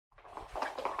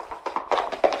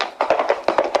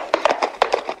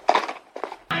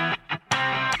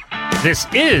This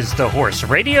is the Horse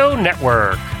Radio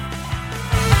Network.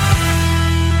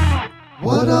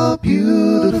 What a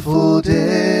beautiful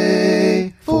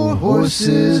day for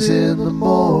horses in the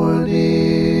morning.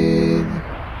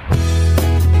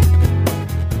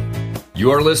 You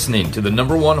are listening to the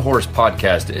 #1 horse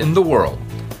podcast in the world.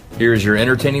 Here's your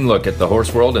entertaining look at the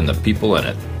horse world and the people in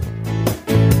it.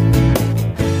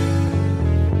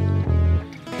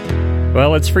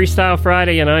 Well, it's Freestyle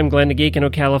Friday, and I'm Glenn the Geek in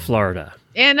Ocala, Florida.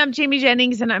 And I'm Jamie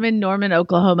Jennings, and I'm in Norman,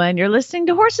 Oklahoma. And you're listening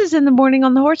to Horses in the Morning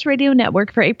on the Horse Radio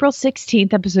Network for April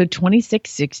 16th, episode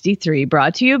 2663,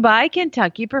 brought to you by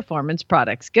Kentucky Performance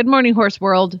Products. Good morning, Horse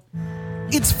World.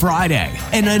 It's Friday,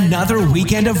 and another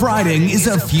weekend of riding is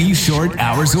a few short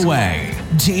hours away.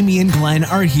 Jamie and Glenn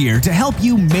are here to help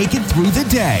you make it through the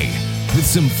day with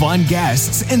some fun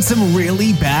guests and some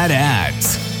really bad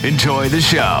ads. Enjoy the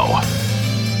show.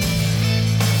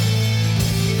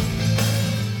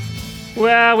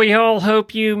 Well, we all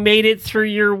hope you made it through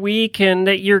your week and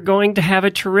that you're going to have a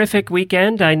terrific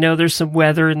weekend. I know there's some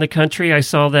weather in the country. I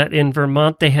saw that in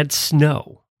Vermont they had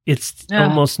snow. It's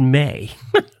almost May.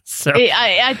 So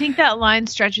I think that line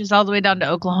stretches all the way down to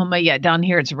Oklahoma, yet down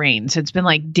here it's rain. So it's been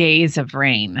like days of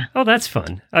rain. Oh, that's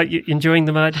fun. You enjoying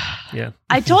the mud? Yeah.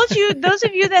 I told you, those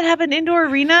of you that have an indoor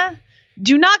arena,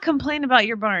 do not complain about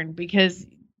your barn because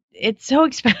it's so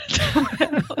expensive.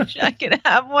 I wish I could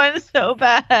have one so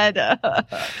bad.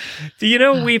 Do you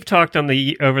know, we've talked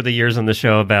over the years on the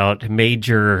show about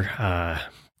major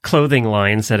clothing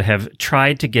lines that have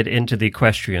tried to get into the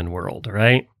equestrian world,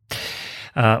 right?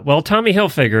 Well, Tommy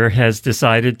Hilfiger has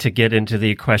decided to get into the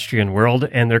equestrian world,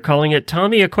 and they're calling it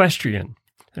Tommy Equestrian.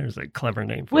 There's a clever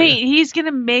name for it. Wait, he's going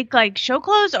to make like show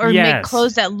clothes or make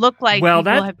clothes that look like people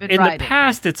have been in riding? The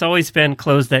past, it's always been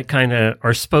clothes that kind of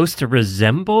are supposed to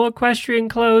resemble equestrian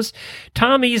clothes.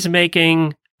 Tommy's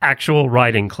making actual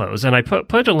riding clothes, and I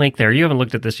put a link there. You haven't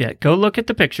looked at this yet. Go look at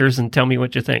the pictures and tell me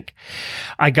what you think.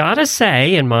 I gotta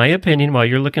say, in my opinion, while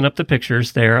you're looking up the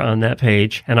pictures there on that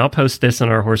page, and I'll post this on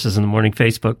our Horses in the Morning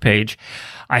Facebook page,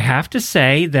 I have to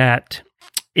say that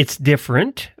it's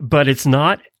different, but it's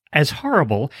not as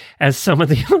horrible as some of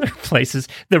the other places.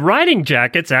 The riding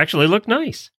jackets actually look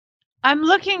nice. I'm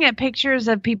looking at pictures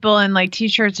of people in like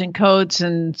t-shirts and coats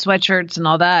and sweatshirts and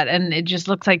all that, and it just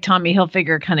looks like Tommy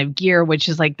Hilfiger kind of gear, which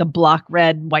is like the block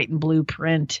red, white, and blue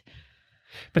print.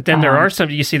 But then there are some.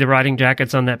 You see the riding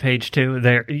jackets on that page too.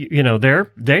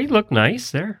 They look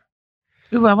nice. Ooh,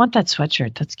 I want that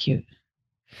sweatshirt. That's cute.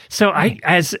 So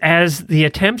as the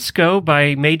attempts go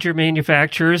by major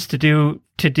manufacturers to do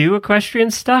equestrian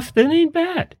stuff, that ain't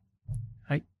bad.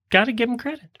 I got to give them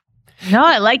credit. No,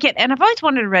 I like it. And I've always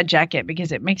wanted a red jacket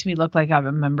because it makes me look like I'm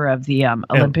a member of the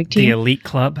Olympic team. The elite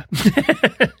club.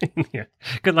 Yeah.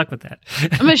 Good luck with that.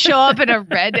 I'm going to show up in a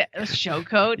red show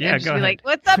coat and just be like,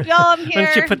 what's up, y'all? I'm here. Why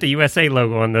don't you put the USA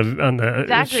logo on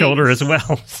the shoulder as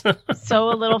well?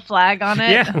 Sew a little flag on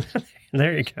it. Yeah.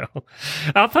 There you go.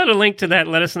 I'll put a link to that.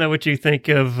 Let us know what you think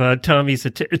of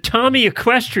Tommy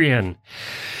Equestrian.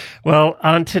 Well,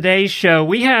 on today's show,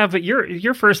 we have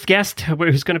your first guest,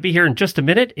 who's going to be here in just a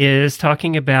minute, is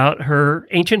talking about her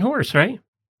ancient horse, right?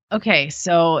 Okay,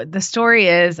 so the story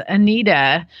is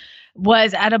Anita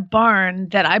was at a barn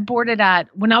that I boarded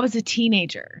at when I was a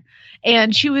teenager,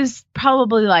 and she was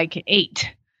probably like 8,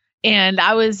 and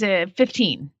I was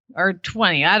 15 or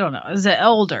 20. I don't know. I was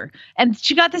older, and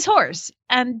she got this horse,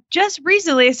 and just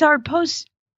recently I saw her post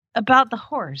about the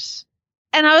horse,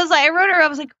 and I wrote her, I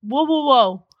was like, whoa, whoa,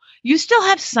 whoa. You still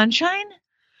have Sunshine?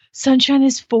 Sunshine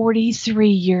is 43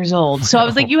 years old. So I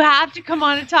was like, you have to come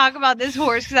on and talk about this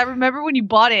horse because I remember when you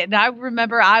bought it, and I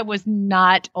remember I was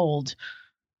not old.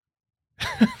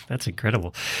 That's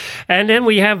incredible. And then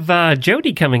we have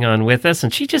Jody coming on with us,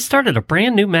 and she just started a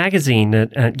brand new magazine.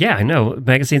 I know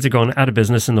magazines are going out of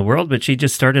business in the world, but she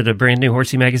just started a brand new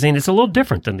horsey magazine. It's a little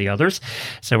different than the others.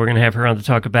 So we're going to have her on to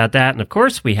talk about that. And of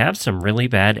course, we have some really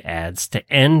bad ads to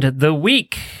end the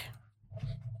week.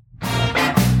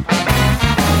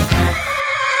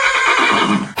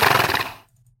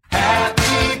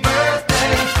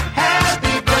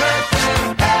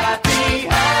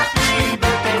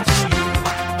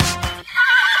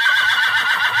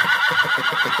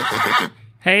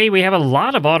 Hey, we have a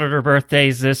lot of auditor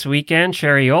birthdays this weekend.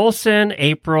 Sherry Olson,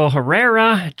 April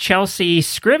Herrera, Chelsea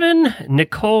Scriven,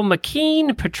 Nicole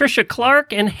McKean, Patricia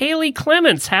Clark, and Haley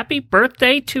Clements. Happy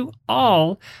birthday to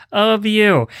all of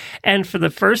you. And for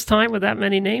the first time with that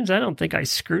many names, I don't think I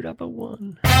screwed up a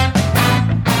one.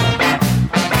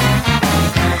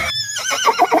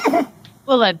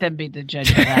 We'll let them be the judge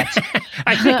of that.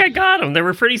 I think I got them. They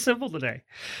were pretty simple today.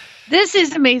 This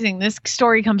is amazing. This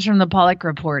story comes from the Pollock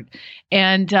Report.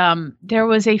 And there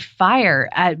was a fire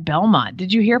at Belmont.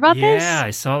 Did you hear about this? Yeah, I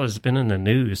saw it's been in the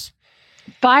news.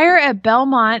 Fire at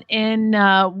Belmont in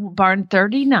barn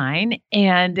 39.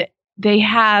 And they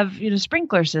have,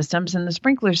 sprinkler systems. And the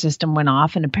sprinkler system went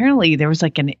off. And apparently there was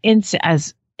like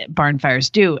as barn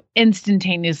fires do,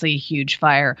 instantaneously huge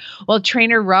fire. Well,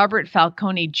 trainer Robert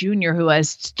Falcone Jr., who has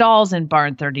stalls in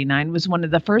barn 39, was one of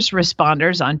the first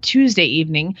responders on Tuesday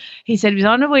evening. He said he was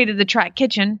on his way to the track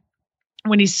kitchen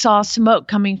when he saw smoke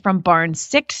coming from barn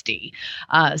 60.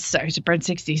 Barn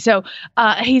 60. So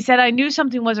he said, I knew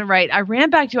something wasn't right. I ran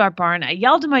back to our barn. I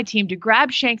yelled to my team to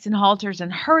grab shanks and halters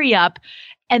and hurry up.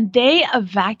 And they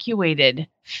evacuated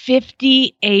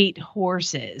 58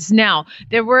 horses. Now,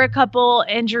 there were a couple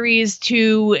injuries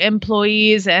to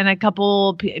employees and a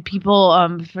couple people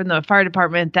from the fire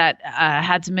department that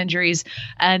had some injuries,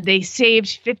 and they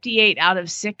saved 58 out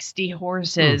of 60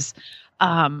 horses.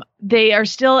 They are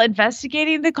still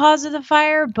investigating the cause of the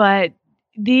fire, but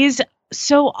these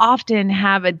so often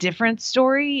have a different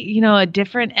story, a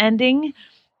different ending.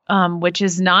 Which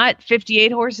is not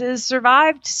 58 horses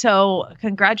survived. So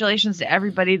congratulations to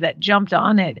everybody that jumped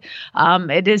on it.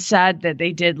 It is sad that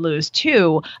they did lose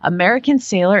 2. American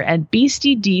Sailor and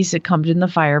Beastie D succumbed in the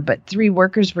fire, but 3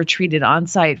 workers were treated on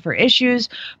site for issues.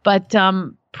 But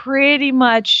pretty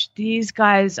much these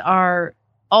guys are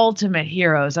ultimate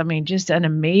heroes. I mean, just an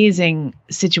amazing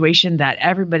situation that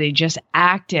everybody just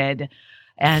acted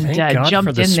and Thank God jumped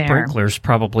for the in there. sprinklers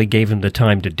probably gave him the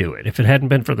time to do it. If it hadn't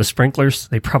been for the sprinklers,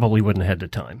 they probably wouldn't have had the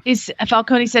time.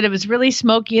 Falcone said it was really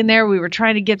smoky in there. We were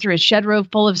trying to get through a shed row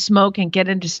full of smoke and get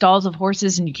into stalls of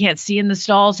horses, and you can't see in the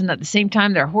stalls. And at the same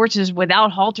time, there are horses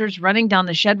without halters running down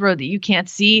the shed row that you can't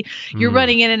see. You're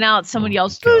running in and out. Someone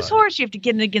yells, loose horse. You have to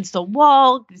get in against the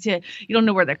wall. You don't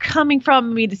know where they're coming from.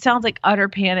 I mean, it sounds like utter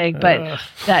panic, but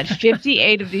that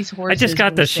 58 of these horses. I just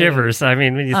got the shivers. I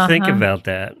mean, when you think about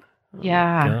that.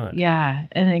 Yeah.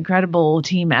 An incredible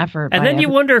team effort. And then you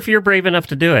wonder if you're brave enough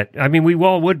to do it. I mean, we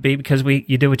all would be because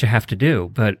you do what you have to do.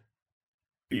 But,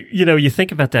 you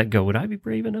think about that and go, would I be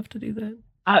brave enough to do that?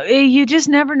 You just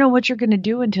never know what you're going to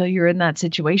do until you're in that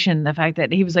situation. The fact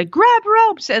that he was like, grab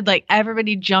ropes, and like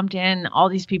everybody jumped in, all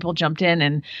these people jumped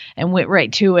in and went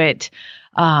right to it.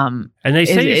 And they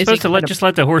say you're supposed to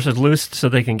let the horses loose so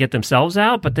they can get themselves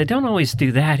out, but they don't always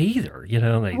do that either. We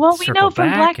know from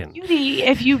Black Beauty,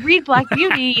 if you read Black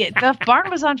Beauty, the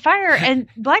barn was on fire, and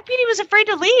Black Beauty was afraid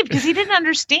to leave because he didn't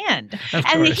understand.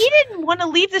 And he didn't want to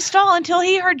leave the stall until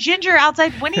he heard Ginger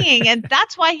outside whinnying, and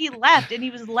that's why he left. And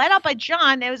he was led out by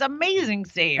John. It was amazing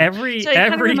save. Every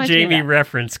Jamie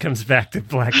reference comes back to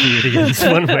Black Beauty in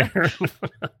one way or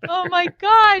another. Oh my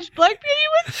gosh, Black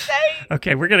Beauty was safe.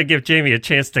 Okay, we're going to give Jamie a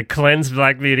chance to cleanse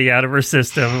Black Beauty out of her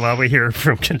system while we hear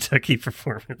from Kentucky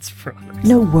Performance Products.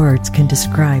 No words can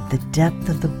describe the depth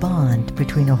of the bond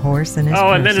between a horse and his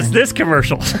person. And then it's this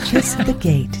commercial. A kiss at the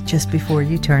gate just before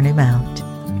you turn him out.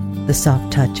 The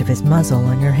soft touch of his muzzle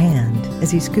on your hand as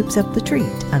he scoops up the treat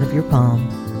out of your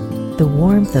palm. The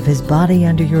warmth of his body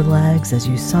under your legs as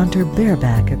you saunter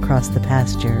bareback across the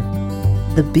pasture.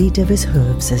 The beat of his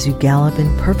hooves as you gallop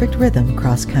in perfect rhythm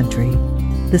cross-country.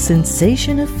 The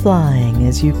sensation of flying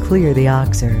as you clear the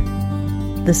oxer.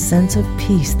 The sense of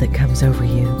peace that comes over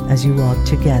you as you walk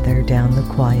together down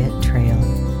the quiet trail.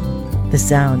 The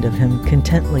sound of him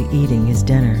contently eating his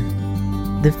dinner.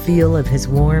 The feel of his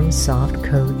warm, soft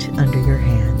coat under your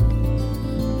hand.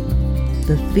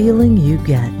 The feeling you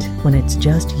get when it's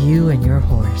just you and your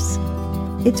horse.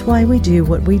 It's why we do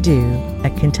what we do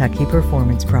at Kentucky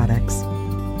Performance Products.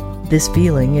 This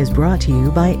feeling is brought to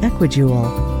you by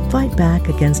Equijewel. Fight back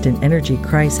against an energy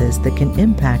crisis that can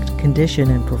impact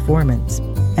condition and performance.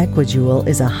 Equijewel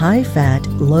is a high-fat,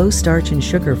 low-starch and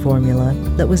sugar formula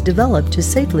that was developed to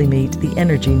safely meet the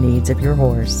energy needs of your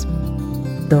horse.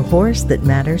 The horse that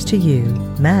matters to you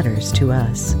matters to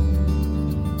us.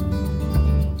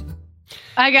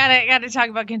 I gotta talk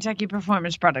about Kentucky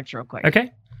Performance Products real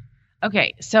quick.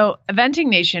 Okay, so Eventing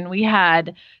Nation, we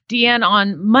had Deanne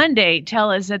on Monday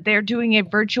tell us that they're doing a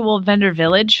virtual vendor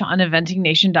village on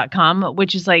eventingnation.com,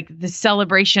 which is like the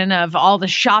celebration of all the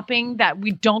shopping that we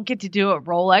don't get to do at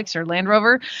Rolex or Land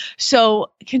Rover.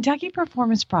 So Kentucky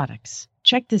Performance Products,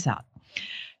 check this out.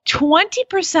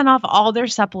 20% off all their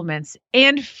supplements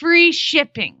and free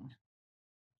shipping.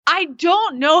 I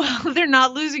don't know how they're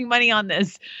not losing money on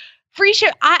this. Free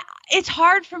ship. It's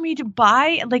hard for me to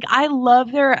buy. Like, I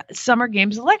love their Summer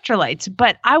Games electrolytes,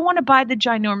 but I want to buy the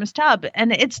ginormous tub,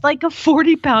 and it's like a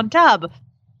 40-pound tub.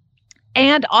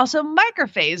 and also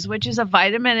microphase, which is a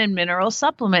vitamin and mineral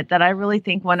supplement that I really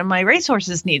think one of my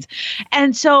racehorses needs.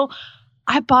 And so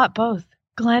I bought both.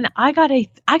 Glenn, I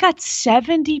got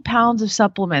 70 pounds of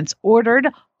supplements ordered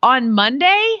on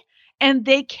Monday, and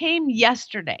they came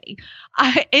yesterday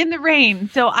in the rain.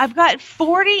 So I've got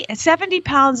 70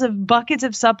 pounds of buckets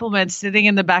of supplements sitting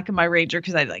in the back of my Ranger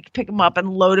because I like pick them up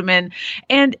and load them in.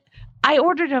 And I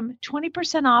ordered them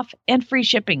 20% off and free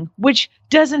shipping, which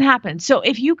doesn't happen. So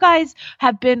if you guys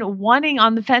have been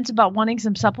on the fence about wanting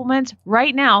some supplements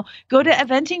right now, go to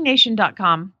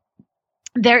eventingnation.com.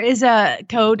 There is a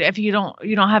code if you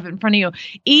don't have it in front of you,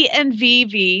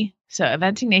 ENVV. So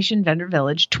Eventing Nation Vendor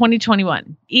Village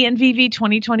 2021, ENVV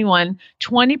 2021,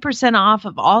 20% off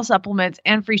of all supplements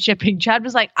and free shipping. Chad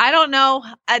was like, I don't know.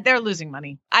 They're losing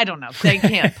money. I don't know. They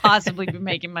can't possibly be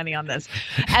making money on this.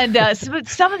 And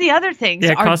some of the other things.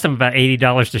 Yeah, it cost them about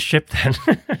 $80 to ship then.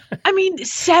 I mean,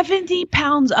 70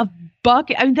 pounds of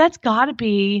bucket. I mean, that's got to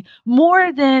be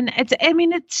more than it's. I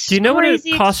mean, it's. Do you know what it costs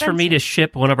expensive. for me to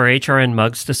ship one of our HRN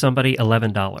mugs to somebody?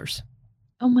 $11.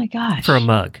 Oh my gosh. For a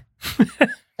mug.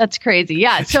 That's crazy.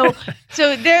 Yeah. So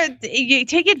you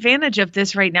take advantage of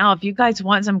this right now. If you guys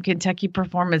want some Kentucky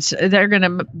Performance, they're going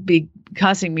to be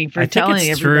cussing me for telling everybody. I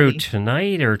think it's through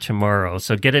tonight or tomorrow.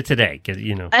 So get it today.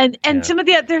 And some of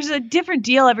there's a different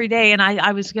deal every day. And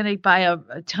I was going to buy a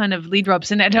ton of lead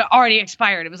ropes and it had already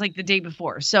expired. It was like the day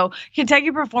before. So Kentucky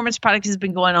Performance Products has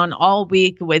been going on all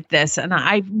week with this. And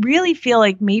I really feel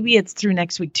like maybe it's through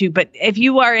next week too. But if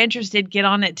you are interested, get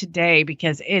on it today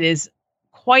because it is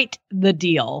quite the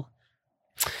deal.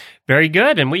 Very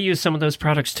good. And we use some of those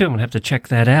products too. I'm going to have to check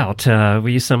that out.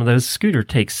 We use some of those Scooter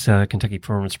Takes Kentucky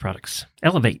Performance products.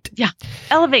 Elevate. Yeah.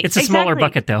 Elevate. It's a smaller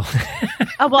bucket though.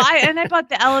 I bought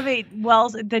the Elevate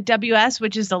Wells, the WS,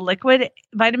 which is the liquid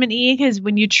vitamin E, because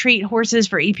when you treat horses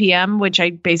for EPM, which I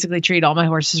basically treat all my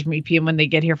horses from EPM when they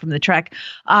get here from the trek,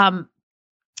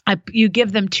 you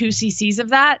give them 2 cc's of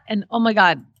that. And oh my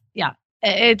God. Yeah.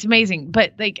 It's amazing,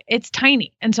 but like it's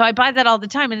tiny. And so I buy that all the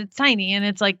time and it's tiny and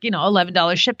it's like,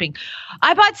 $11 shipping.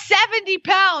 I bought 70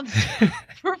 pounds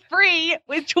for free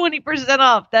with 20%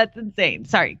 off. That's insane.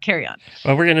 Sorry, carry on.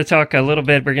 Well, we're going to talk a little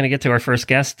bit. We're going to get to our first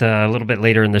guest a little bit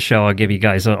later in the show. I'll give you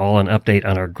guys all an update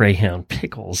on our Greyhound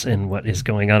pickles and what is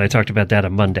going on. I talked about that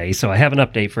on Monday, so I have an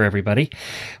update for everybody.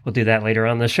 We'll do that later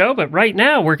on the show. But right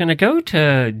now, we're going to go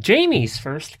to Jamie's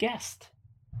first guest.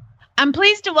 I'm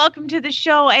pleased to welcome to the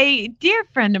show a dear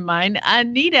friend of mine,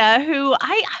 Anita, who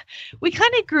we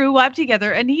kind of grew up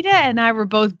together. Anita and I were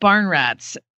both barn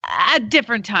rats at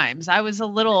different times. I was a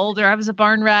little older. I was a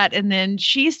barn rat. And then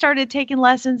she started taking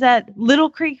lessons at Little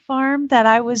Creek Farm that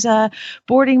I was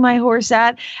boarding my horse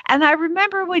at. And I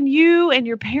remember when you and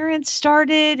your parents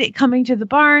started coming to the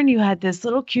barn, you had this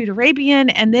little cute Arabian,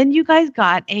 and then you guys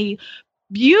got a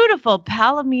beautiful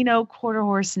Palomino quarter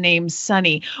horse named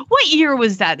Sunny. What year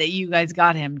was that you guys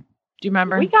got him? Do you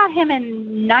remember? We got him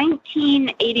in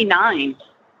 1989.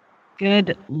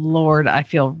 Good Lord, I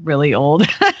feel really old.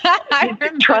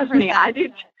 Trust me, I do.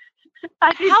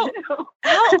 How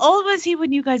old was he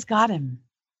when you guys got him?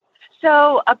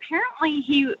 So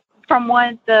apparently from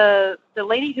what the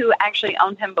lady who actually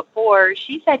owned him before,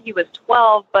 she said he was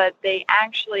 12, but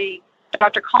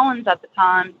Dr. Collins at the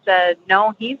time said,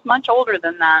 no, he's much older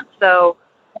than that. So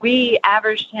we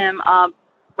averaged him up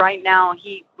right now.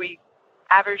 We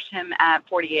averaged him at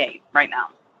 48 right now.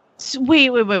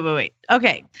 Wait.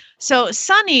 Okay. So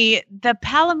Sunny, the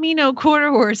Palomino quarter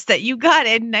horse that you got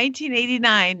in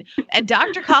 1989, and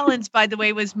Dr. Collins, by the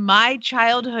way, was my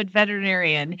childhood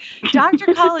veterinarian.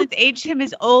 Dr. Collins aged him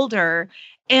as older,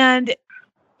 and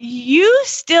you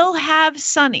still have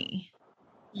Sunny.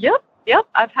 Yep,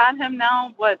 I've had him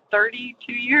now,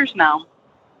 32 years now.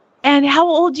 And how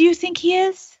old do you think he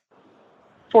is?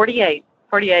 48.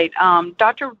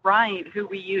 Dr. Wright, who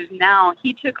we use now,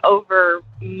 he took over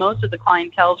most of the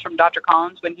clientele from Dr.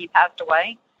 Collins when he passed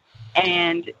away,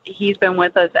 and he's been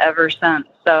with us ever since.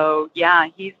 So, yeah,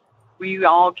 we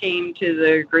all came to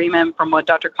the agreement from what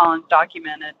Dr. Collins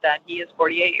documented that he is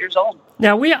 48 years old.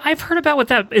 Now, I've heard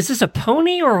about is this a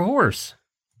pony or a horse?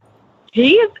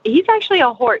 He's actually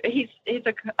a horse. He's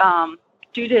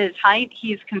due to his height,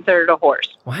 he's considered a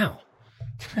horse. Wow.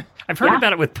 I've heard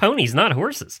about it with ponies, not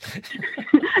horses.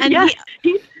 And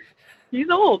he's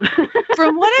old.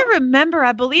 From what I remember,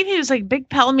 I believe he was like big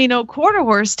Palomino quarter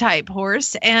horse type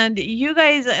horse. And you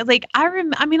guys,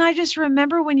 I just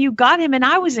remember when you got him and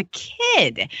I was a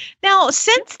kid. Now,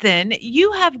 since then,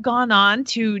 you have gone on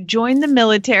to join the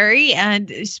military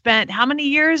and spent how many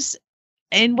years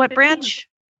in what 15. branch?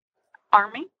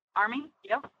 Army.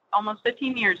 Yep. Almost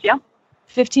 15 years. Yep.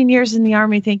 15 years in the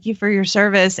Army. Thank you for your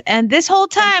service. And this whole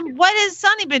time, what has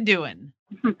Sonny been doing?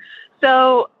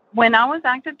 So when I was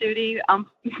active duty,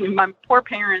 my poor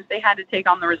parents, they had to take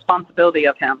on the responsibility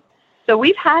of him. So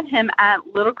we've had him at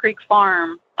Little Creek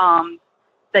Farm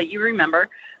that you remember,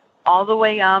 all the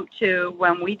way up to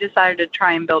when we decided to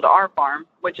try and build our farm,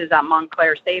 which is at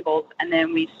Montclair Stables. And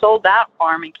then we sold that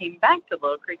farm and came back to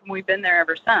Little Creek, and we've been there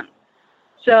ever since.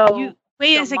 So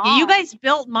wait a second. You guys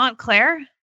built Montclair?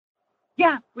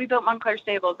 Yeah, we built Montclair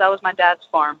Stables. That was my dad's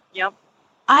farm. Yep.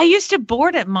 I used to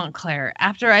board at Montclair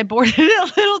after I boarded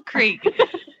at Little Creek.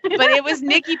 But it was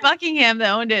Nikki Buckingham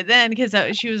that owned it then because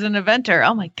she was an eventer.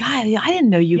 Oh, my God. I didn't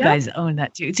know you guys owned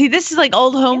that, too. See, this is like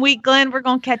old home week, Glenn. We're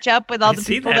going to catch up with all the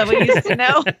people that we used to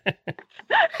know.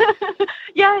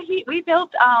 Yeah, we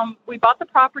built, we bought the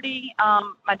property.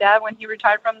 My dad, when he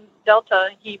retired from Delta,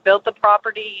 he built the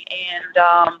property,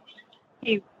 and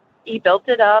he built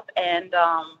it up, and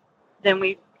then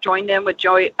we joined in with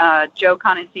Joe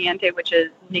Conociente, which is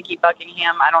Nikki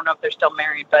Buckingham. I don't know if they're still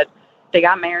married, but they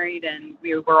got married, and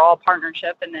we were all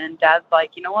partnership. And then Dad's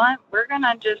like, you know what? We're going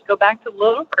to just go back to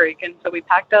Little Creek. And so we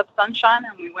packed up Sunshine,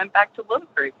 and we went back to Little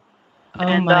Creek.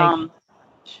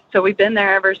 So we've been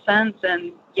there ever since.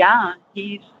 And yeah,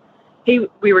 we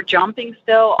were jumping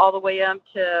still all the way up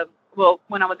to, well,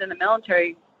 when I was in the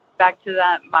military, back to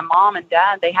that, my mom and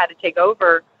dad, they had to take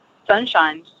over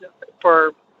Sunshine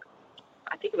for,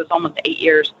 I think it was almost 8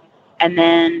 years. And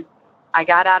then I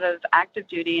got out of active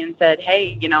duty and said,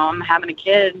 hey, I'm having a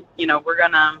kid, we're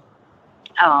going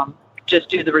to just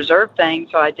do the reserve thing.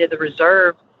 So I did the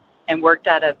reserve and worked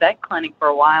at a vet clinic for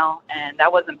a while, and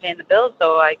that wasn't paying the bills.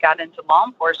 So I got into law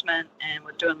enforcement and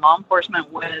was doing law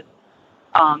enforcement with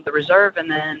the reserve,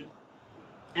 and then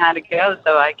had to go.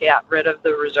 So I got rid of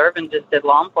the reserve and just did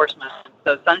law enforcement.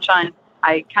 So Sunshine,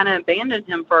 I kind of abandoned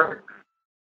him for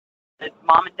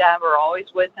mom and dad were always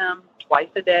with him twice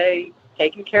a day,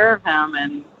 taking care of him,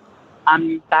 and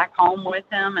I'm back home with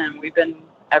him, and we've been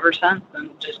ever since,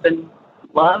 and just been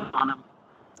loving on him.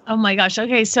 Oh my gosh.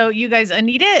 Okay. So you guys,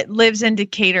 Anita lives in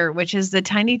Decatur, which is the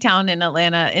tiny town in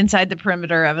Atlanta, inside the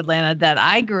perimeter of Atlanta that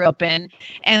I grew up in.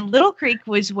 And Little Creek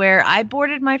was where I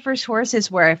boarded my first horses,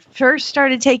 where I first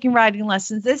started taking riding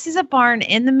lessons. This is a barn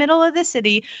in the middle of the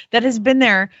city that has been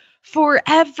there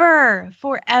forever.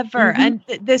 Mm-hmm. And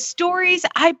the stories,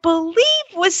 I believe,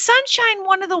 was Sunshine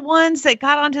one of the ones that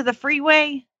got onto the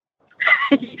freeway?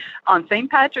 On St.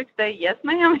 Patrick's Day, yes,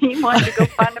 ma'am. He wanted to go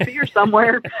find a beer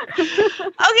somewhere.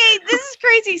 Okay, this is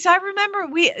crazy. So I remember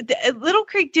Little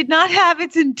Creek did not have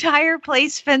its entire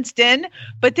place fenced in,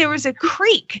 but there was a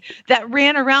creek that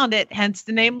ran around it, hence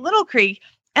the name Little Creek.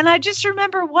 And I just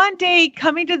remember one day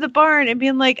coming to the barn and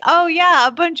being like, oh yeah,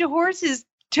 a bunch of horses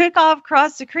took off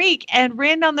across the creek and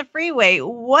ran down the freeway.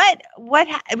 What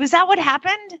was that? What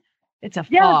happened? It's a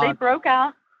fog. Yeah, they broke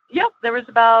out. Yep, there was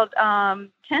about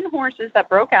 10 horses that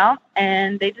broke out,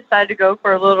 and they decided to go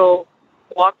for a little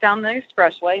walk down the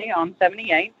expressway on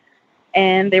 78,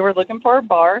 and they were looking for a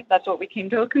bar. That's what we came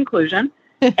to a conclusion.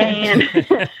 And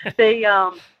they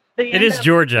it is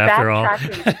Georgia after all.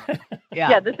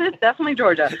 Yeah, this is definitely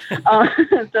Georgia.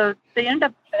 So they ended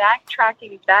up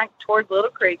backtracking back toward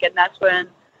Little Creek, and that's when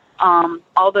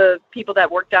all the people that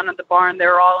worked down at the barn, they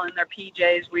were all in their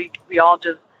PJs. We all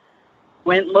just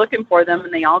went looking for them,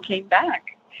 and they all came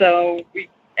back. So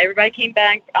everybody came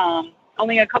back.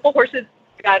 Only a couple horses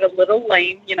got a little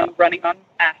lame, running on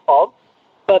asphalt.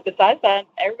 But besides that,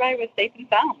 everybody was safe and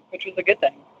sound, which was a good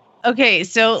thing. Okay,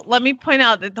 so let me point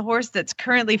out that the horse that's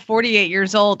currently 48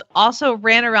 years old also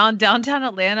ran around downtown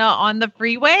Atlanta on the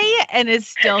freeway and is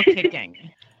still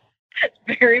kicking.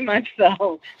 Very much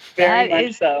so. Very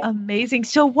much so. Amazing.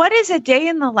 So what is a day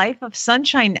in the life of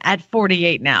Sunshine at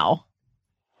 48 now?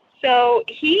 So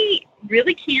he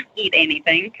really can't eat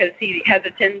anything because he has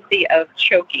a tendency of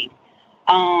choking.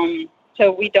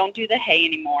 So we don't do the hay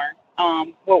anymore.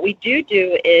 What we do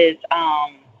is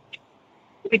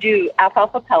we do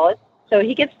alfalfa pellets. So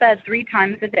he gets fed 3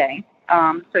 times a day.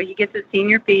 So he gets his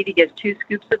senior feed. He gets 2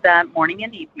 scoops of that morning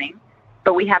and evening.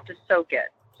 But we have to soak it.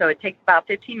 So it takes about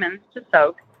 15 minutes to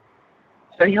soak.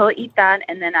 So he'll eat that.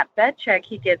 And then at bed check,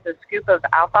 he gets a scoop of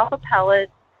alfalfa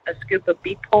pellets, a scoop of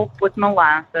beef pulp with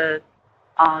molasses.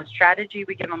 Strategy,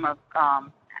 we give him a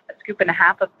scoop and a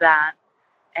half of that.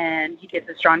 And he gets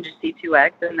a strong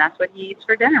C2X, and that's what he eats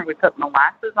for dinner. We put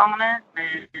molasses on it,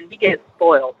 and he gets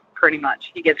spoiled pretty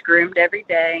much. He gets groomed every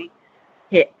day.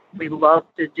 We love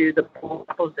to do the pulled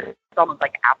apples. It's almost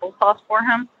like applesauce for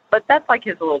him, but that's like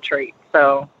his little treat.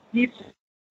 So he's...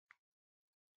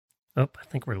 Oh, I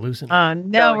think we're losing.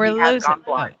 No, we're losing.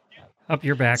 Up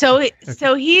your back. So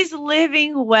he's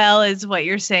living well, is what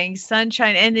you're saying,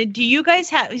 sunshine. And then do you guys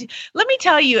have? Let me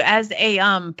tell you, as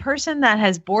a person that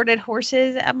has boarded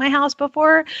horses at my house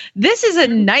before, this is a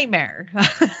nightmare.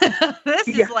 This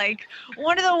is like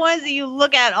one of the ones that you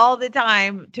look at all the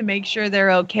time to make sure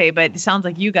they're okay. But it sounds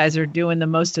like you guys are doing the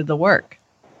most of the work.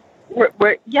 We're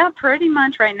pretty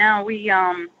much right now. We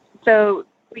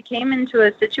came into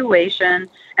a situation,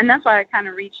 and that's why I kind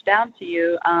of reached out to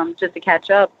you just to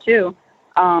catch up too.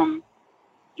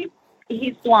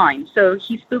 He's blind, so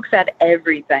he spooks at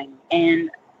everything.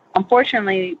 And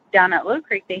unfortunately, down at Little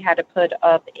Creek, they had to put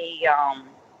up a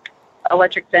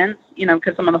electric fence,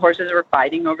 because some of the horses were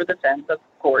fighting over the fence, of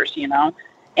course,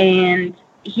 and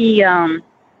he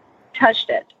touched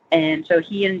it. And so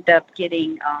he ended up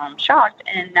getting shocked,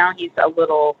 and now he's a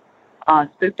little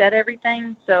spooked at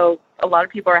everything. So a lot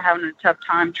of people are having a tough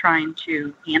time trying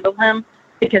to handle him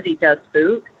because he does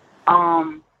spook.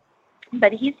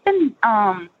 But he's been,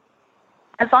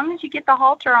 as long as you get the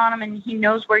halter on him and he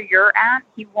knows where you're at,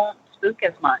 he won't spook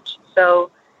as much. So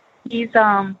he's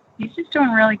just doing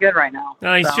really good right now.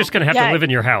 He's just going to have to live in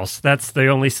your house. That's the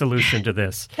only solution to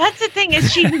this. That's the thing,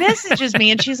 is she messages me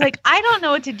and she's like, I don't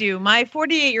know what to do. My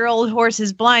 48-year-old horse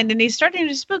is blind and he's starting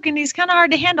to spook and he's kind of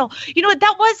hard to handle. You know what?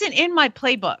 That wasn't in my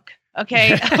playbook.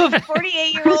 Okay. A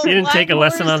 48-year-old. You didn't take a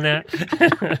lesson on that?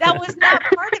 That was not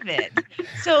part of it.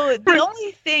 So the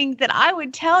only thing that I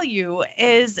would tell you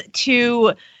is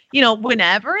to,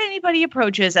 whenever anybody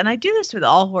approaches, and I do this with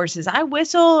all horses, I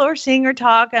whistle or sing or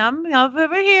talk. I'm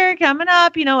over here coming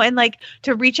up, and like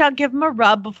to reach out, give them a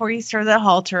rub before you throw that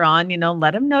halter on,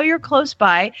 let them know you're close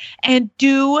by, and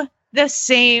do the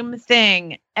same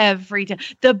thing every time.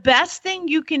 The best thing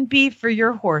you can be for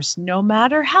your horse, no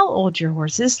matter how old your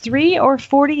horse is, 3 or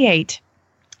 48,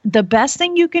 the best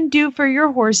thing you can do for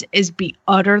your horse is be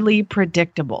utterly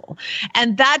predictable.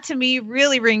 And that to me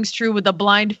really rings true with a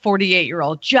blind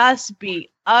 48-year-old. Just be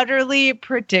utterly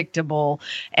predictable.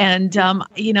 And,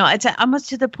 it's almost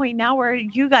to the point now where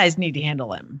you guys need to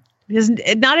handle him, because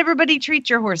not everybody treats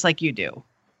your horse like you do.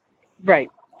 Right.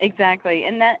 Exactly.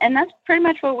 And that's pretty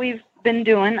much what we've been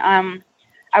doing.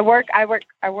 I work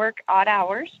odd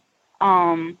hours,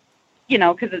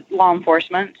 because it's law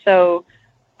enforcement. So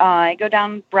I go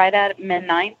down right at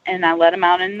midnight and I let him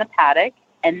out in the paddock.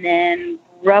 And then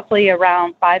roughly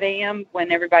around 5 a.m.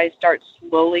 when everybody starts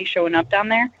slowly showing up down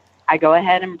there, I go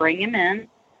ahead and bring him in.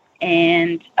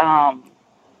 And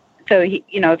so he,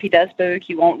 if he does spook,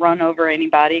 he won't run over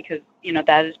anybody because,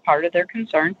 that is part of their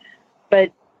concern.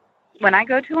 But when I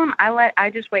go to him,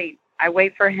 I just wait. I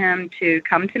wait for him to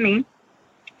come to me.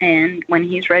 And when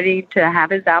he's ready to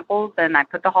have his apples, then I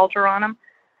put the halter on him.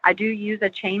 I do use a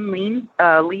chain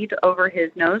lead over his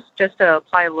nose just to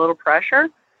apply a little pressure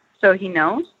so he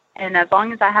knows. And as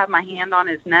long as I have my hand on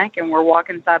his neck and we're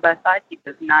walking side by side, he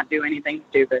does not do anything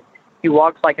stupid. He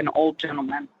walks like an old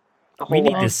gentleman. We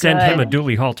need to send him a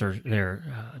dually halter there.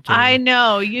 I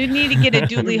know. You need to get a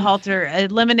dually halter.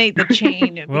 Eliminate the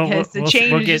chain because the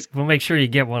chain we'll make sure you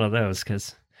get one of those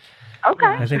because okay.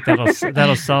 I think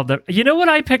that'll solve that. You know what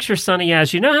I picture Sonny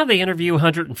as? You know how they interview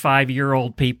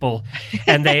 105-year-old people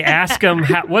and they ask them,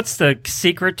 what's the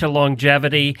secret to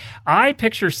longevity? I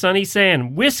picture Sonny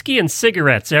saying whiskey and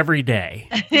cigarettes every day.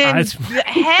 And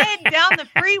head down the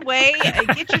freeway and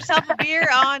get yourself a beer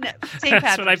on St. Patrick's Day.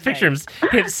 That's what I picture him.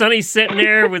 Sonny sitting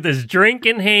there with his drink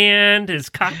in hand, his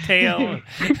cocktail.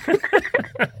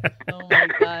 Oh my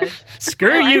gosh.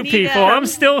 Screw you people. I'm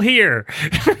still here.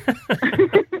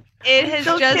 It has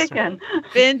just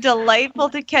been delightful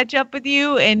to catch up with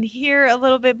you and hear a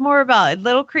little bit more about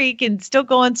Little Creek and still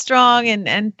going strong.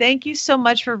 And thank you so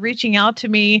much for reaching out to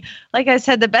me. Like I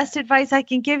said, the best advice I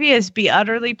can give you is be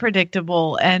utterly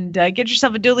predictable and get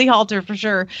yourself a dually halter for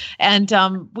sure. And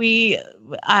this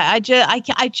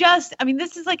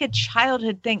is like a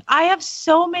childhood thing. I have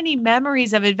so many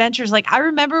memories of adventures. Like I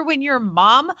remember when your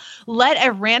mom let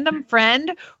a random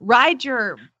friend ride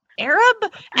your Arab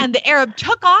and the Arab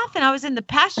took off and I was in the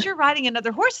pasture riding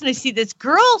another horse and I see this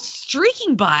girl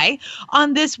streaking by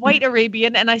on this white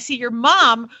Arabian and I see your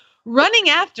mom running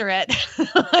after it.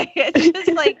 It's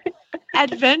just like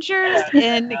adventures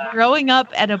in growing up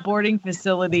at a boarding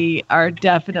facility are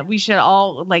definite. We should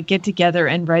all like get together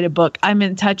and write a book. I'm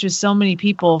in touch with so many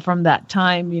people from that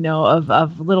time,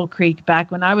 of Little Creek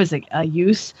back when I was a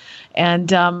youth.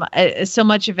 And so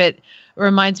much of it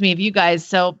reminds me of you guys.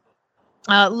 So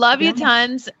love you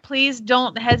tons. Please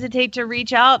don't hesitate to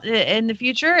reach out in the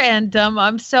future. And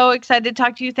I'm so excited to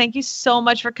talk to you. Thank you so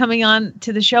much for coming on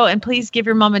to the show. And please give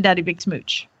your mom and dad a big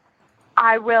smooch.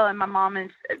 I will. And my mom is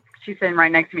she's sitting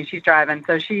right next to me. She's driving.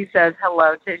 So she says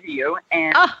hello to you.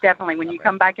 And definitely, when you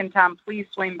come back in town, please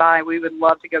swing by. We would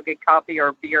love to go get coffee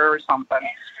or beer or something.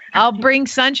 I'll bring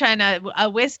Sunshine a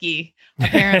whiskey,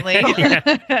 apparently.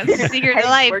 Secret of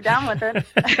life. We're down with it.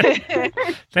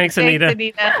 Thanks, Anita.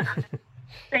 Thanks, Anita.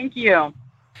 Thank you.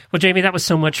 Well, Jamie, that was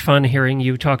so much fun hearing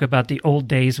you talk about the old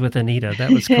days with Anita.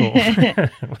 That was cool.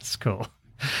 That was cool.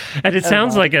 And it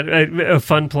sounds like a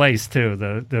fun place, too,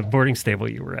 the boarding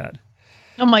stable you were at.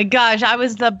 Oh my gosh, I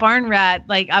was the barn rat.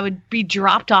 Like, I would be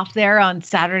dropped off there on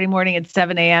Saturday morning at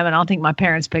 7 a.m. and I don't think my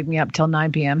parents picked me up till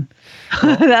 9 p.m.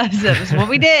 That was what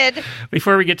we did.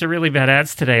 Before we get to really bad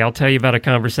ads today, I'll tell you about a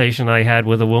conversation I had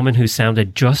with a woman who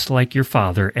sounded just like your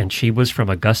father, and she was from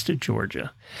Augusta,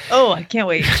 Georgia. Oh, I can't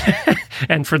wait.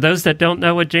 And for those that don't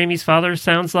know what Jamie's father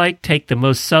sounds like, take the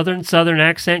most southern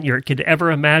accent you could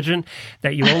ever imagine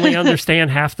that you only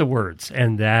understand half the words,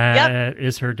 and that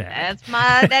is her dad. That's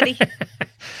my daddy.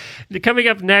 Coming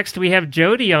up next, we have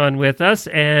Jody on with us.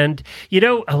 And, you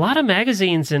know, a lot of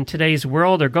magazines in today's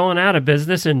world are going out of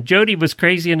business. And Jody was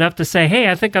crazy enough to say, hey,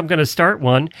 I think I'm going to start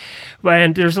one.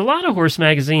 And there's a lot of horse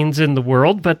magazines in the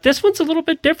world, but this one's a little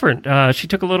bit different. She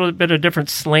took a little bit of different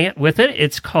slant with it.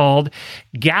 It's called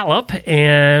Gallop.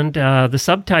 And the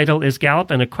subtitle is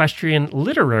Gallop, an Equestrian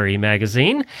Literary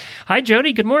Magazine. Hi,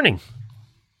 Jody. Good morning.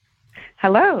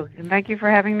 Hello, and thank you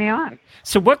for having me on.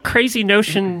 So what crazy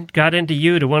notion got into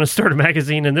you to want to start a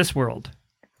magazine in this world?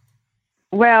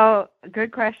 Well,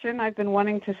 good question. I've been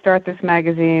wanting to start this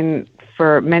magazine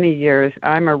for many years.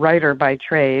 I'm a writer by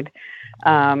trade,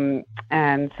 and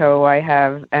so I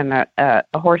have a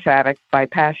horse addict by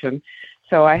passion.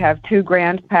 So I have two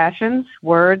grand passions,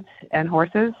 words and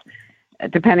horses,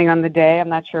 depending on the day. I'm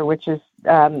not sure which is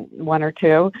one or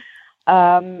two.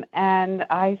 And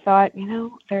I thought, you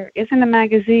know, there isn't a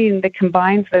magazine that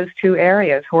combines those two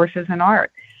areas, horses and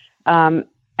art.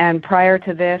 And prior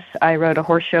to this, I wrote a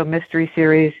horse show mystery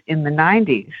series in the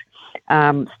 90s,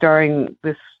 starring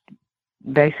this,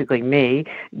 basically me,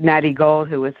 Natty Gold,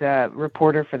 who was a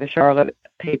reporter for the Charlotte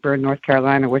paper in North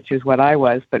Carolina, which is what I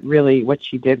was. But really what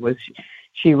she did was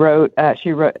she wrote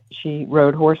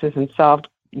horses and solved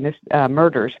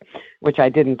murders, which I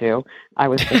didn't do. I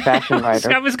was the fashion writer.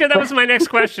 That was good. That was my next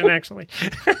question, actually.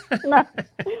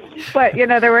 But, you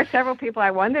know, there were several people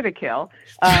I wanted to kill.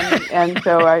 And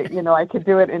so I could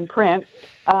do it in print.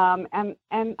 And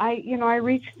I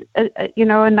reached,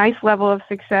 a nice level of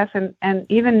success. And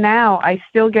even now I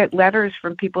still get letters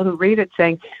from people who read it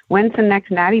saying, when's the next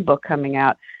Natty book coming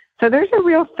out? So there's a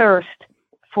real thirst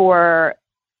for,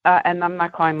 and I'm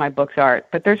not calling my books art,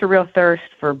 but there's a real thirst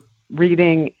for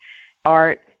reading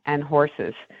art and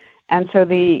horses. And so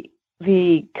the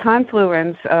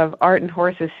confluence of art and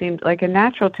horses seemed like a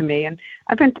natural to me. And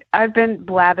I've been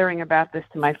blathering about this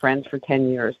to my friends for 10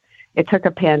 years. It took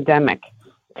a pandemic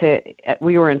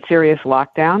we were in serious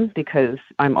lockdown because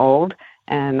I'm old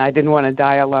and I didn't want to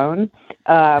die alone.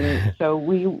 So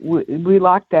we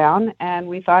locked down and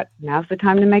we thought, now's the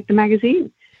time to make the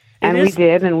magazine. And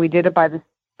we did it by the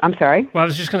I'm sorry? Well, I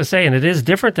was just going to say, and it is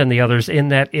different than the others in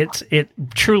that it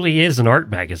truly is an art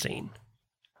magazine.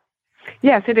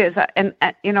 Yes, it is. And,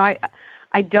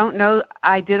 I don't know.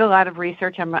 I did a lot of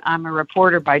research. I'm a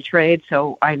reporter by trade,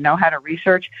 so I know how to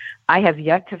research. I have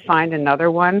yet to find another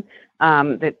one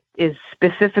that is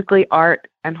specifically art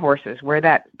and horses, where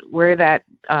that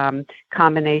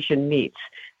combination meets.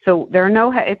 So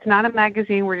it's not a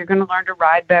magazine where you're going to learn to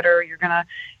ride better. You're going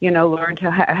to, learn to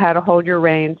how to hold your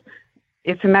reins.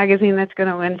 It's a magazine that's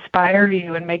going to inspire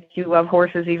you and make you love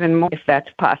horses even more, if that's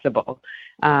possible.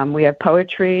 We have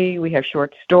poetry, we have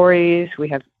short stories, we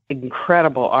have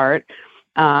incredible art.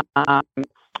 I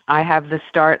have the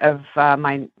start of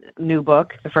my new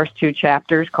book, the first two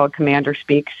chapters, called Commander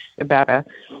Speaks, about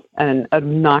an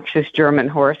obnoxious German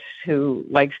horse who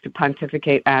likes to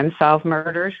pontificate and solve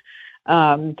murders.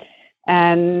 And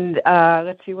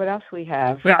let's see what else we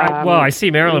have. Well, I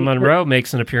see Marilyn Monroe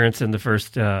makes an appearance in the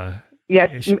first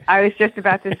Yes, I was just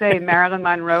about to say Marilyn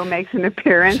Monroe makes an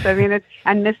appearance. I mean,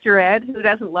 and Mr. Ed, who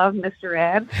doesn't love Mr.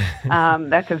 Ed?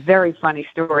 That's a very funny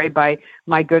story by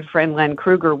my good friend Len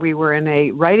Kruger. We were in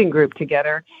a writing group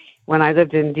together when I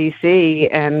lived in D.C.,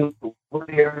 and we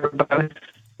were both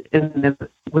in the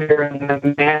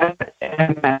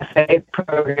MSA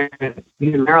program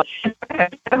in Maryland.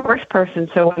 I'm a horse person,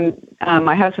 so when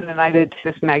my husband and I did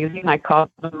this magazine, I called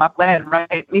them up, Len,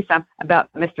 write me something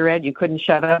about Mr. Ed. You couldn't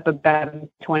shut up about him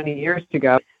 20 years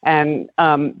ago. And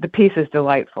the piece is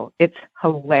delightful. It's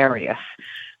hilarious.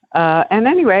 And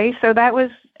anyway, so that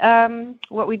was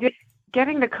what we did.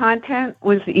 Getting the content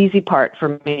was the easy part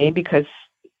for me because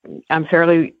I'm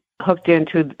fairly hooked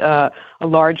into a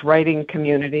large writing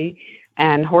community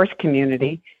and horse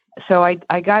community. So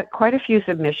I got quite a few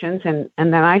submissions, and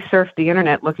then I surfed the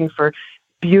internet looking for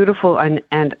beautiful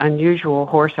and unusual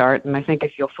horse art. And I think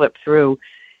if you'll flip through,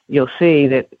 you'll see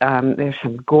that there's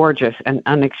some gorgeous and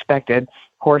unexpected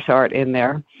horse art in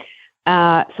there.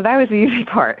 So that was the easy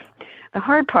part. The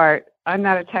hard part, I'm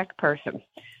not a tech person.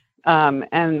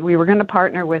 And we were going to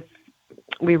partner with,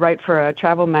 we write for a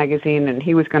travel magazine, and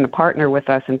he was going to partner with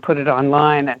us and put it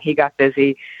online, and he got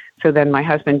busy. So then my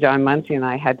husband, John Muncie, and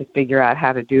I had to figure out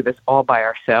how to do this all by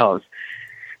ourselves,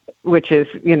 which is,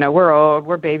 we're old,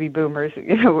 we're baby boomers.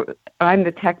 I'm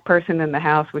the tech person in the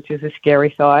house, which is a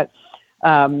scary thought.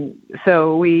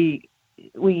 So we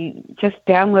just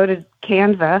downloaded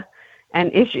Canva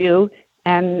and Issue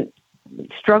and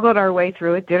struggled our way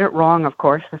through it. Did it wrong, of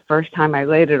course. The first time I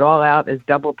laid it all out as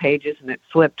double pages, and it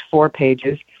flipped 4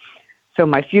 pages. So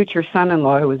my future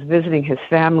son-in-law, who was visiting his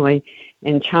family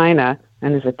in China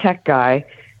and is a tech guy,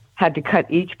 had to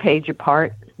cut each page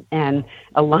apart and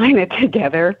align it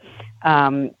together.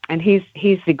 And he's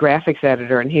the graphics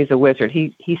editor, and he's a wizard.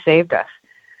 He saved us.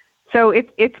 So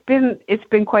it's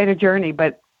been quite a journey,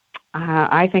 but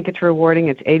I think it's rewarding.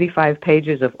 It's 85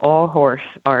 pages of all horse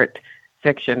art,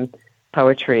 fiction,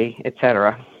 poetry,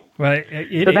 etc. Well,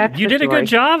 you did a good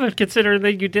job of considering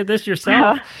that you did this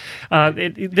yourself.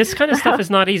 This kind of stuff is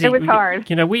not easy. It was hard.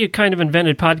 We kind of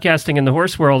invented podcasting in the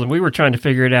horse world, and we were trying to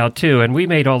figure it out too, and we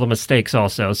made all the mistakes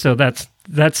also. So that's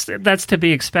to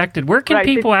be expected. Where can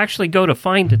people actually go to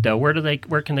find it, though?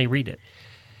 Where can they read it?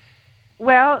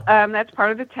 Well, that's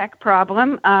part of the tech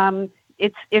problem.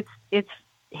 It's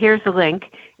here's the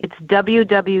link. It's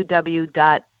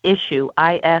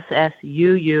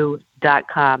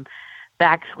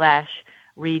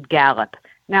www.issuu.com/read Gallop.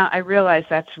 Now, I realize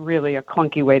that's really a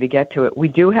clunky way to get to it. We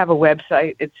do have a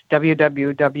website. It's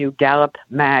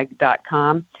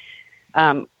www.gallopmag.com.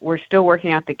 We're still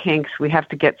working out the kinks. We have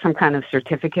to get some kind of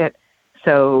certificate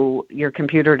so your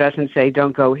computer doesn't say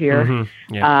 "Don't go here."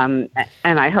 Mm-hmm. Yeah.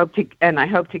 And I hope to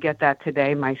get that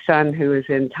today. My son, who is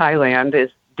in Thailand, is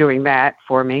doing that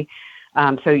for me.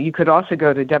 So you could also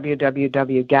go to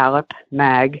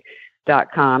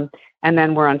www.gallopmag.com, and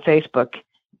then we're on Facebook,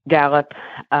 Gallop,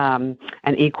 an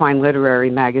equine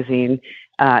literary magazine.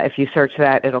 If you search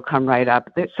that, it'll come right up.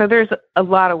 So there's a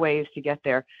lot of ways to get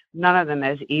there. None of them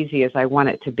as easy as I want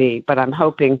it to be, but I'm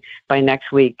hoping by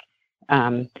next week,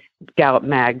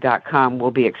 gallopmag.com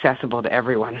will be accessible to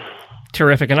everyone.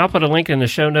 Terrific. And I'll put a link in the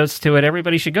show notes to it.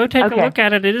 Everybody should go take a look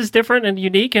at it. It is different and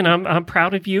unique, and I'm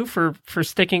proud of you for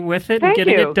sticking with it and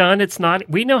getting it done. It's not,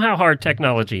 we know how hard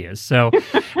technology is, so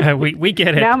we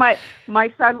get it. Now my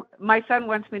son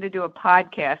wants me to do a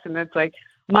podcast, and it's like,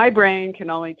 my brain can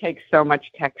only take so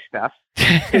much tech stuff.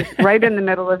 Right in the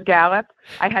middle of Gallop,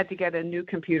 I had to get a new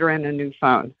computer and a new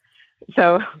phone.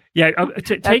 So yeah,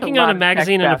 taking on a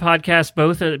magazine and a podcast,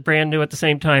 both brand new at the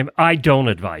same time, I don't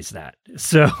advise that.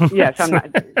 So yes, I'm not.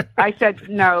 I said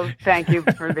no, thank you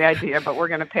for the idea, but we're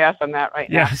going to pass on that right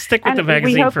now. Yeah, stick with the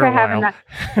magazine for a while.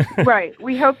 Right,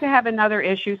 we hope to have another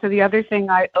issue. So the other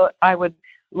thing I would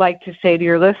like to say to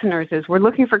your listeners is we're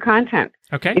looking for content.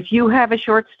 Okay. If you have a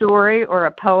short story or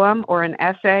a poem or an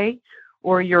essay,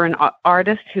 or you're an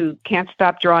artist who can't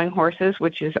stop drawing horses,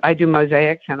 which is I do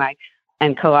mosaics and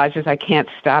collages. I can't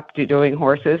stop doing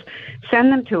horses.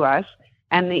 Send them to us,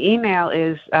 and the email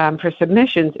is for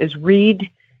submissions is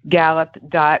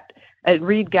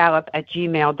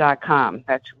readgallop@gmail.com.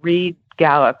 That's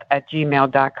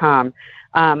readgallop@gmail.com.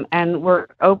 And we're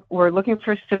looking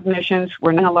for submissions.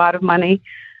 We're not a lot of money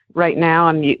right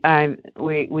now.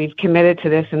 We've committed to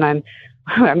this, and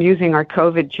I'm using our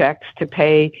COVID checks to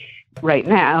pay. Right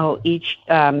now, each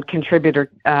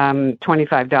contributor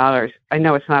 $25. I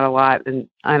know it's not a lot, and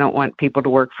I don't want people to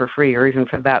work for free or even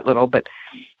for that little. But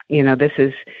this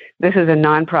is a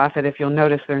nonprofit. If you'll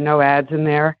notice, there are no ads in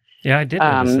there. Yeah, I did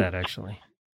notice that actually.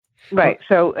 Right.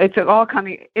 So it's all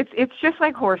coming. It's just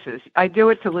like horses. I do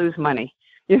it to lose money.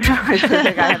 It's like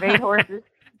I have 8 horses.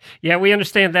 Yeah, we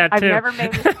understand that too.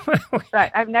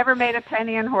 I've never made a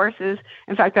penny in horses.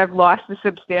 In fact, I've lost a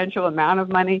substantial amount of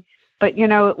money. But,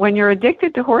 when you're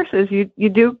addicted to horses, you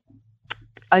do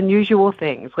unusual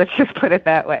things. Let's just put it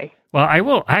that way. Well, I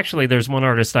will. Actually, there's one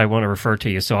artist I want to refer to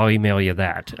you, so I'll email you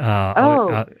that.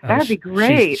 That'd be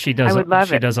great. She does. I would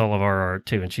love it. She does all of our art,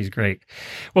 too, and she's great.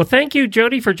 Well, thank you,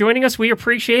 Jody, for joining us. We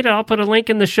appreciate it. I'll put a link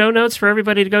in the show notes for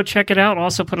everybody to go check it out. I'll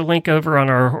also put a link over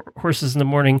on our Horses in the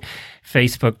Morning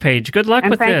Facebook page. Good luck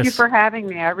with this. Thank you for having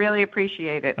me. I really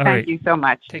appreciate it. Thank you so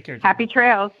much. Take care, Jody. Happy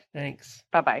trails. Thanks.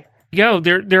 Bye-bye.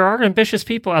 There are ambitious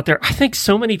people out there. I think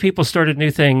so many people started new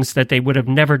things that they would have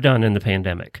never done in the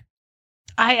pandemic.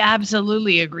 I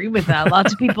absolutely agree with that.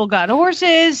 Lots of people got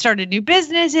horses, started new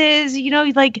businesses,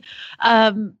 like,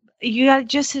 you got to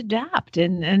just adapt.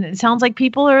 And it sounds like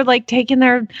people are like taking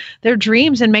their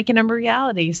dreams and making them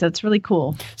reality. So that's really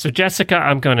cool. So Jessica,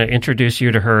 I'm going to introduce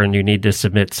you to her, and you need to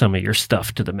submit some of your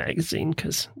stuff to the magazine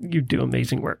because you do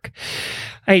amazing work.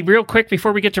 Hey, real quick,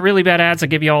 before we get to really bad ads, I'll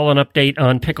give you all an update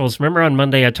on pickles. Remember on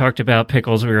Monday I talked about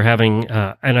pickles. We were having,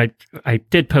 and I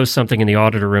did post something in the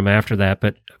auditor room after that,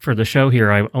 but for the show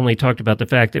here, I only talked about the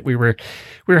fact that we were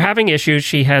having issues.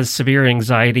 She has severe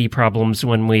anxiety problems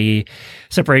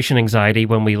separation anxiety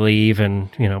when we leave,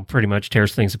 and, pretty much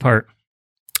tears things apart.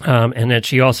 And then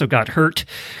she also got hurt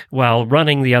while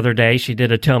running the other day. She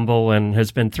did a tumble and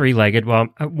has been three-legged. Well,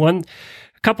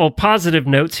 a couple positive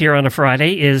notes here on a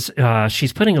Friday is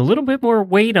she's putting a little bit more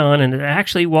weight on and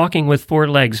actually walking with four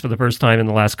legs for the first time in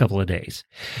the last couple of days.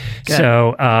 Good.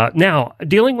 So now,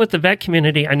 dealing with the vet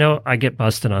community, I know I get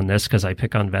busted on this because I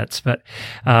pick on vets, but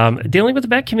dealing with the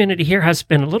vet community here has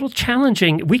been a little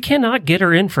challenging. We cannot get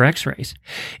her in for x-rays.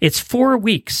 It's 4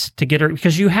 weeks to get her,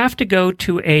 because you have to go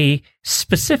to a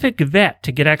specific vet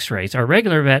to get x-rays. Our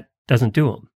regular vet doesn't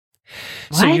do them.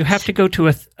 So you have to go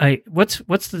to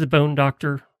what's the bone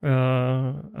doctor?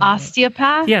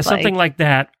 Osteopath? Yeah, something like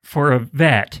that for a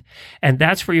vet. And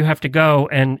that's where you have to go.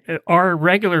 And our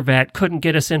regular vet couldn't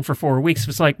get us in for 4 weeks. It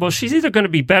was like, well, she's either going to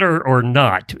be better or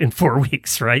not in 4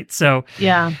 weeks, right? So,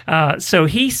 yeah. So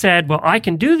he said, well, I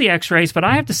can do the x-rays, but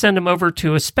I have to send them over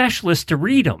to a specialist to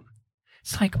read them.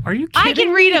 It's like, are you kidding? I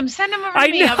can read them. Send them over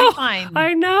to me. I'll be fine.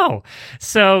 I know.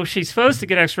 So she's supposed to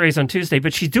get x-rays on Tuesday,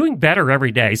 but she's doing better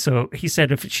every day. So he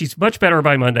said if she's much better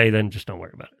by Monday, then just don't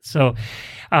worry about it. So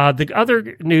the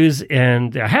other news,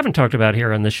 and I haven't talked about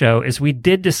here on the show, is we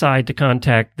did decide to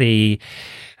contact the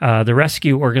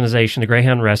rescue organization, the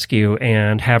Greyhound Rescue,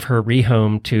 and have her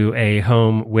rehomed to a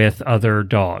home with other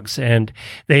dogs. And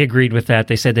they agreed with that.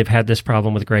 They said they've had this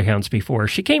problem with greyhounds before.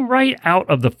 She came right out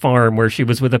of the farm where she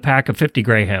was with a pack of 50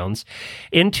 greyhounds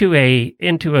into a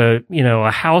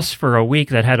house for a week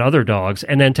that had other dogs,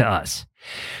 and then to us.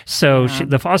 So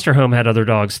the foster home had other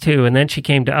dogs too, and then she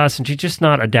came to us, and she's just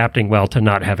not adapting well to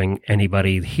not having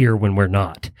anybody here when we're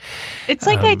not. It's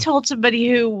like I told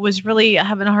somebody who was really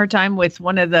having a hard time with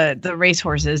one of the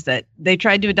racehorses that they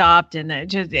tried to adopt, and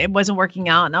it wasn't working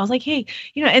out. And I was like, hey,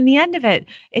 in the end of it,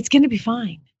 it's going to be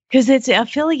fine because it's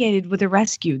affiliated with a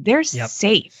rescue. They're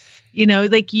safe.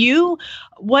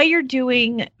 What you're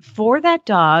doing for that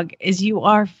dog is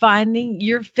you're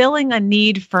filling a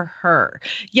need for her.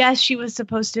 Yes, she was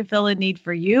supposed to fill a need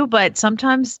for you, but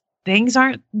sometimes things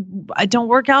don't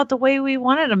work out the way we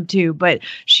wanted them to. But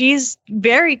she's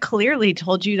very clearly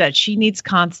told you that she needs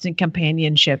constant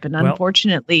companionship. And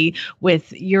unfortunately,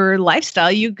 with your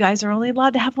lifestyle, you guys are only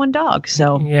allowed to have one dog.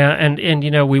 So yeah, and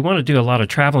we want to do a lot of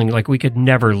traveling. Like, we could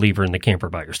never leave her in the camper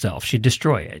by herself. She'd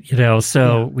destroy it,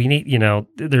 So we need,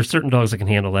 there's certain dogs that can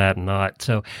handle that and not.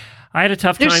 So I had a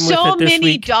tough time with it this week. There's so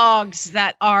many dogs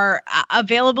that are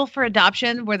available for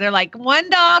adoption where they're like one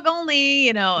dog only,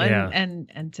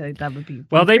 and so that would be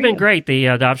well. They've been great. The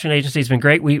adoption agency's been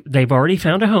great. They've already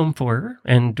found a home for her,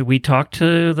 and we talked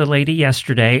to the lady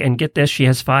yesterday. And get this, she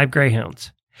has 5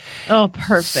 greyhounds. Oh,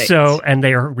 perfect. So, and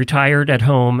they are retired at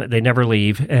home. They never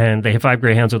leave. And they have 5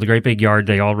 greyhounds with a great big yard.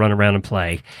 They all run around and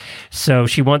play. So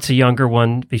she wants a younger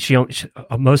one.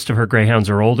 Most of her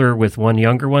greyhounds are older with one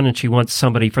younger one, and she wants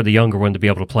somebody for the younger one to be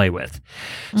able to play with.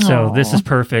 So this is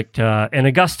perfect. In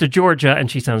Augusta, Georgia, and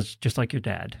she sounds just like your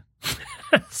dad.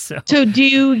 So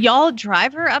do y'all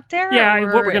drive her up there? Yeah,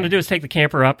 what we're going to do is take the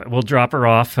camper up. We'll drop her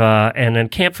off and then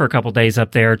camp for a couple days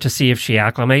up there to see if she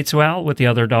acclimates well with the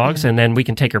other dogs, and then we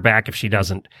can take her back if she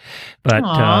doesn't.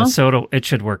 But so it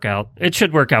should work out. It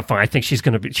should work out fine. I think she's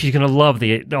going to love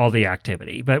all the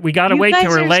activity. But we got to wait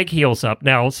till her leg heals up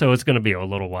now, so it's going to be a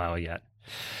little while yet.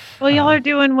 Well, y'all are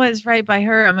doing what's right by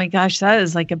her. Oh my gosh, that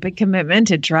is like a big commitment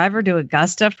to drive her to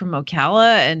Augusta from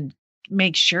Ocala and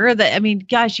make sure that,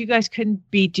 you guys couldn't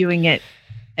be doing it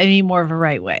any more of a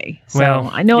right way. So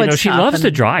I know it's she loves to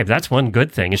drive. That's one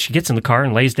good thing. Is she gets in the car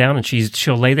and lays down, and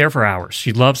she'll lay there for hours.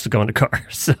 She loves to go in the car.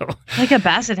 So like a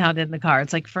basset hound in the car.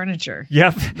 It's like furniture.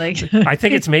 Yep. I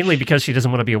think it's mainly because she doesn't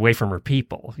want to be away from her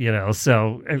people,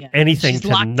 So anything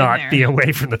to not be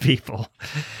away from the people.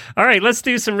 All right, let's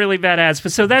do some really bad ads.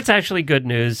 But so that's actually good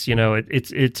news.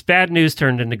 It's bad news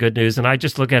turned into good news. And I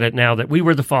just look at it now that we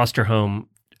were the foster home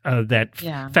that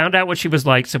found out what she was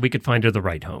like so we could find her the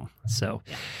right home. So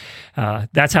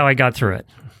that's how I got through it.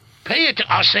 Pay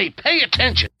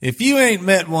attention. If you ain't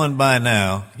met one by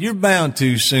now, you're bound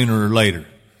to sooner or later.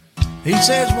 He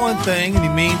says one thing and he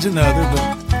means another,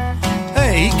 but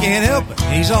hey, he can't help it.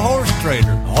 He's a horse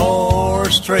trader.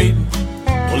 Horse trading.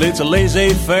 Well, it's a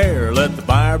laissez-faire, let the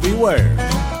buyer beware.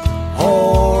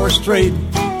 Horse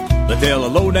trading, they tell a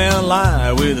low-down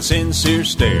lie with a sincere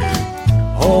stare.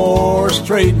 Horse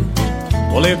trading,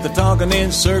 well, if they're talking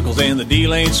in circles and the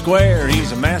deal ain't square,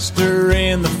 he's a master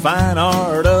in the fine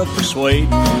art of persuading.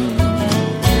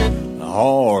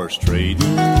 Horse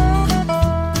trading.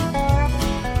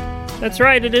 That's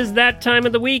right. It is that time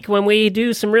of the week when we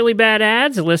do some really bad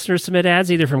ads. The listeners submit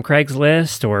ads either from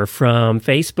Craigslist or from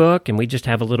Facebook, and we just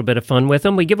have a little bit of fun with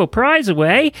them. We give a prize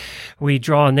away. We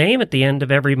draw a name at the end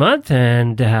of every month,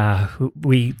 and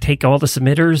we take all the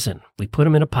submitters and we put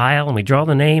them in a pile, and we draw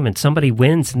the name, and somebody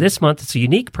wins. And this month, it's a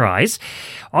unique prize.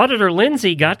 Auditor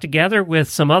Lindsay got together with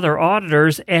some other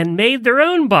auditors and made their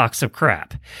own box of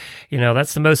crap. You know,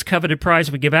 that's the most coveted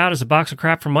prize we give out is a box of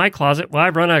crap from my closet. Well,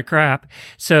 I've run out of crap.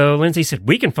 So Lindsay said,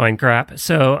 we can find crap.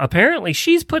 So apparently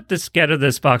she's put together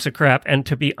this box of crap. And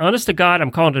to be honest to God,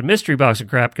 I'm calling it a mystery box of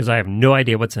crap because I have no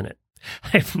idea what's in it.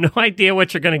 I have no idea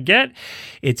what you're going to get.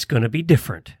 It's going to be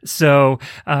different. So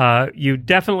you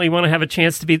definitely want to have a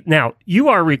chance to be... Now, you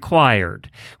are required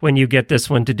when you get this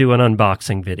one to do an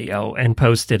unboxing video and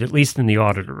post it, at least in the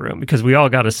auditor room, because we all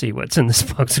got to see what's in this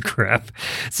box of crap.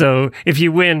 So if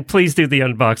you win, please do the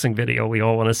unboxing video. We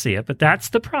all want to see it. But that's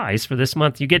the prize for this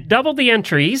month. You get double the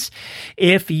entries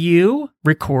if you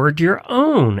record your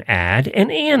own ad.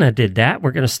 And Anna did that.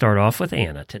 We're going to start off with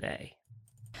Anna today.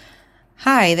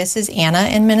 Hi, this is Anna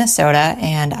in Minnesota,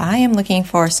 and I am looking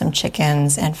for some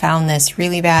chickens and found this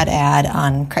really bad ad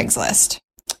on Craigslist.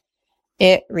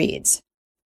 It reads,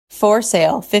 for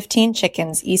sale, 15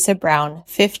 chickens, Issa Brown,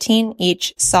 15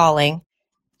 each sawing,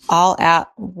 all at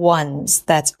ones.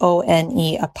 That's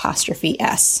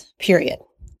ONE''S, period.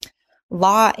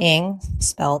 Lawing,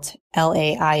 spelt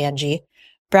Laing,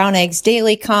 brown eggs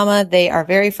daily, comma, they are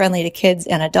very friendly to kids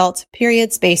and adults,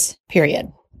 period, space,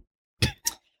 period.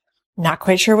 Not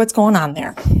quite sure what's going on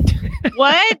there.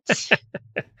 What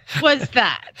was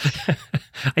that?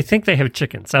 I think they have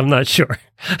chickens. I'm not sure.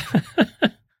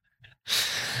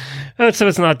 Oh, so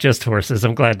it's not just horses.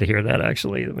 I'm glad to hear that,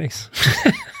 actually. That makes...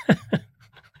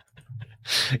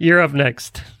 You're up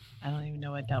next. I don't even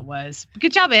know what that was.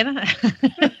 Good job, Anna.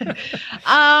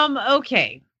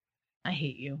 Okay. I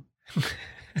hate you.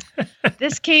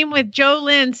 This came with Joe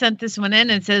Lynn sent this one in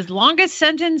and says, longest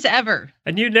sentence ever.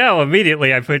 And you know,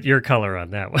 immediately I put your color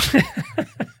on that one.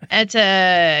 It's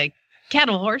a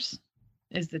cattle horse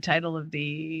is the title of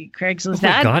the Craigslist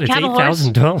ad. Oh my God, it's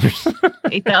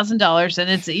 $8,000. $8,000. And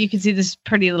it's, you can see this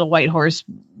pretty little white horse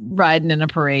riding in a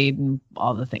parade and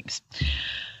all the things.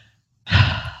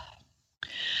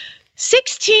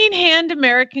 16-hand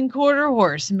American quarter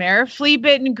horse, mare,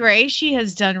 flea-bitten gray. She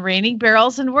has done reining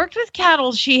barrels and worked with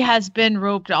cattle she has been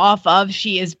roped off of.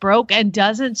 She is broke and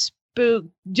doesn't spook,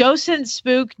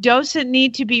 doesn't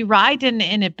need to be ridden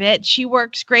in a bit. She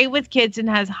works great with kids and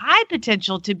has high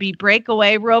potential to be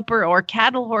breakaway, roper, or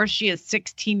cattle horse. She is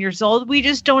 16 years old. We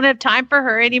just don't have time for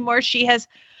her anymore. She has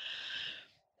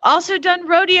also done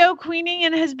rodeo queening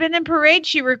and has been in parade.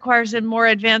 She requires a more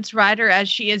advanced rider as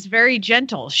she is very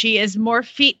gentle. She is more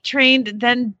feet trained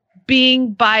than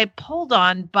being pulled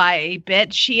on by a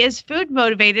bit. She is food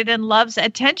motivated and loves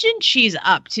attention. She's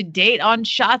up to date on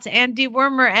shots and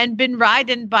dewormer and been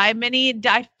ridden by many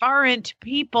different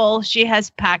people. She has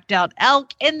packed out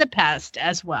elk in the past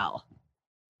as well.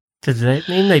 Does that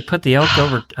mean they put the elk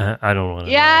over? I don't want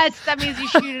to. Yes, that means you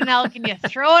shoot an elk and you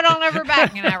throw it on her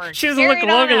back and have her. She doesn't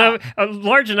look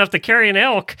large enough to carry an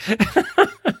elk.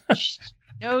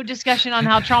 No discussion on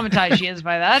how traumatized she is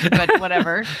by that, but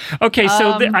whatever. Okay,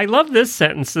 so I love this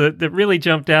sentence that really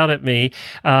jumped out at me.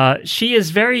 She is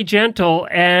very gentle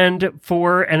and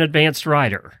for an advanced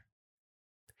rider.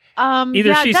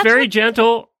 Either she's very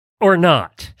gentle or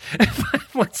not.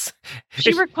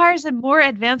 She requires a more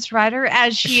advanced rider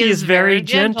as she is very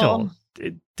gentle.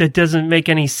 That doesn't make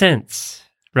any sense,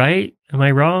 right? Am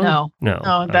I wrong? No.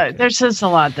 Okay. There's just a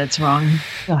lot that's wrong.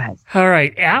 Go ahead. All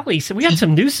right, Allie. So we got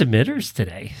some new submitters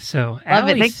today. So love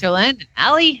it. Thanks, Jolene.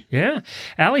 Allie. Yeah.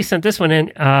 Allie sent this one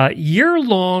in.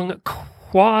 Year-long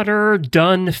quarter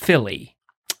done filly.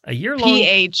 A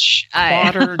year-long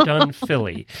quarter done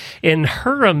filly in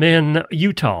Herriman,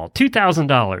 Utah,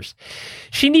 $2,000.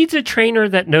 She needs a trainer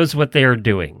that knows what they are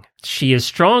doing. She is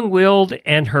strong-willed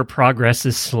and her progress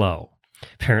is slow.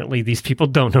 Apparently, these people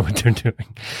don't know what they're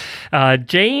doing.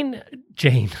 Jane.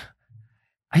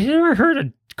 I never heard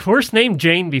a horse named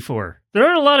Jane before. There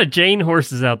aren't a lot of Jane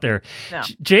horses out there. No.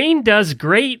 Jane does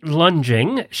great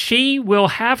lunging. She will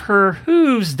have her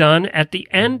hooves done at the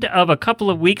end of a couple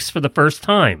of weeks for the first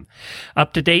time.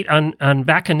 Up to date on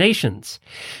vaccinations.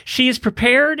 She is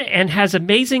prepared and has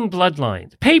amazing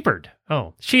bloodlines. Papered.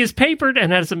 Oh, she is papered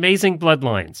and has amazing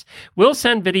bloodlines. We'll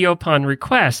send video upon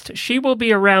request. She will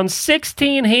be around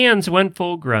 16 hands when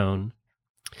full grown.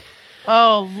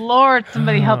 Oh, Lord,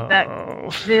 somebody help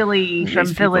that silly from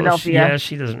Philadelphia.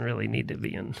 She doesn't really need to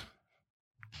be in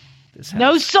this house.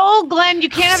 No soul, Glenn. You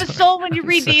can't have a soul when you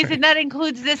read these, and that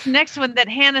includes this next one that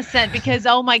Hannah sent because,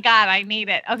 oh my God, I need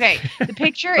it. Okay, the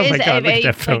picture is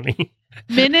a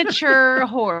miniature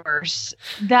horse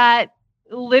that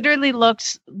literally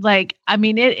looks like, I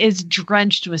mean, it is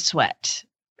drenched with sweat.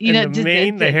 You know,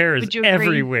 the hair is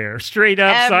everywhere, straight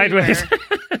up, everywhere. Sideways.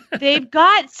 They've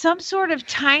got some sort of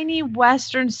tiny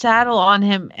Western saddle on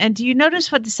him. And do you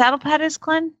notice what the saddle pad is,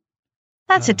 Glenn?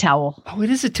 That's a towel. Oh, it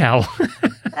is a towel.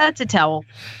 That's a towel.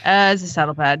 It's a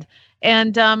saddle pad.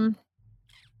 And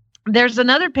there's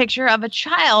another picture of a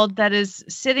child that is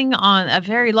sitting on, a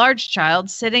very large child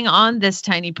sitting on this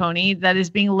tiny pony that is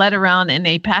being led around in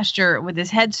a pasture with his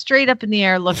head straight up in the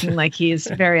air, looking like he is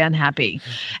very unhappy.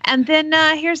 And then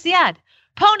here's the ad.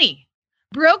 Pony,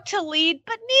 broke to lead,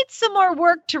 but needs some more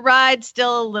work to ride,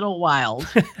 still a little wild.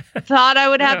 Thought I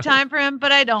would have time for him,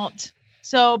 but I don't.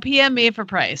 So PM me for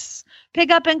price.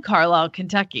 Pick up in Carlisle,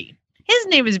 Kentucky. His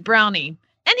name is Brownie,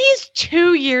 and he's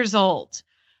 2 years old.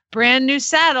 Brand new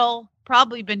saddle,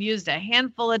 probably been used a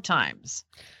handful of times.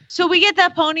 So we get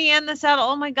that pony and the saddle.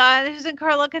 Oh my God, this is in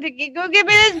Carlisle, Kentucky. Go give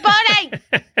me this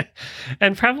pony.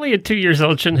 And probably at 2 years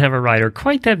old shouldn't have a rider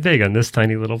quite that big on this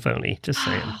tiny little pony. Just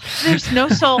saying. There's no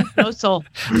soul. No soul.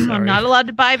 I'm not allowed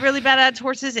to buy really bad ads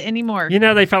horses anymore. You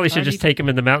know, they probably should just take him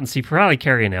in the mountains. He probably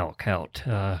carry an elk out.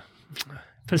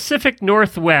 Pacific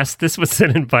Northwest. This was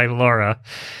sent in by Laura.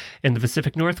 In the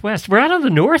Pacific Northwest. We're out of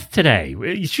the north today.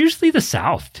 It's usually the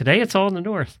south. Today it's all in the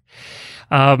north.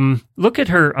 Look at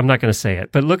her. I'm not going to say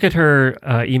it, but look at her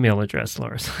email address,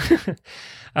 Lars.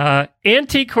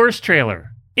 Antique horse trailer.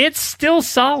 It's still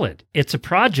solid. It's a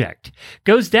project.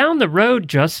 Goes down the road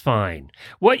just fine.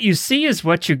 What you see is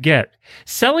what you get.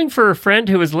 Selling for a friend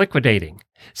who is liquidating.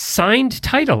 Signed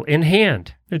title in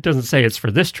hand. It doesn't say it's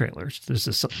for this trailer.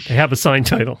 They have a signed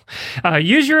title.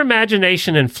 Use your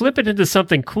imagination and flip it into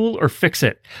something cool or fix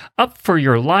it. Up for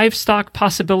your livestock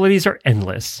possibilities are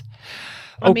endless.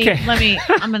 Okay.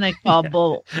 I'm going to call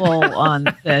bull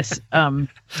on this.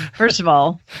 First of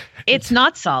all, it's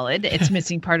not solid. It's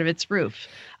missing part of its roof.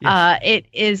 Yes. It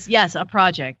is, yes, a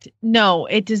project. No,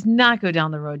 it does not go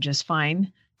down the road just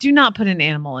fine. Do not put an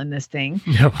animal in this thing.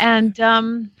 No.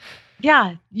 And,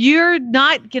 yeah, you're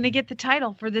not going to get the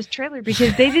title for this trailer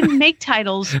because they didn't make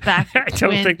titles back then. I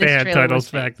don't think they had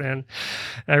titles back then.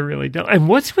 I really don't. And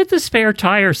what's with the spare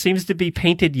tire seems to be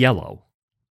painted yellow.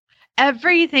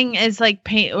 Everything is like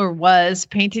was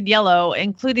painted yellow,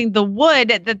 including the wood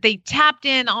that they tapped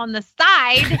in on the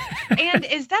side. And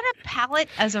is that a pallet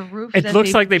as a roof? It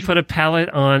looks like they put a pallet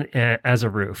on as a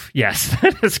roof. Yes,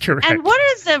 that is correct. And what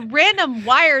is the random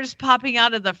wires popping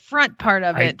out of the front part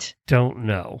of it? I don't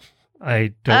know.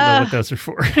 I don't know what those are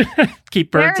for.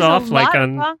 Keep birds off, like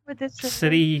on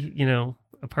city,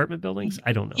 apartment buildings.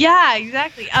 I don't know. Yeah,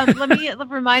 exactly. Let me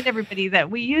remind everybody that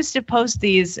we used to post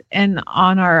these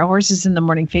on our Horses in the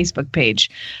Morning Facebook page,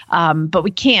 but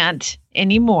we can't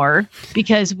anymore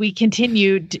because we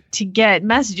continued to get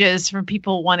messages from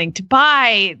people wanting to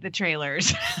buy the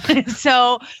trailers.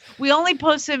 So we only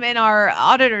post them in our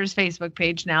auditor's Facebook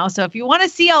page now. So if you want to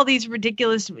see all these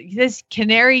this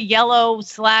canary yellow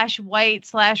 /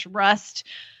 white / rust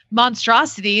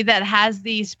monstrosity that has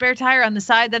the spare tire on the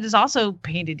side that is also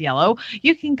painted yellow,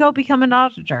 you can go become an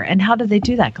auditor. And how do they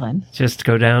do that, Glenn? Just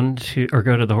go down to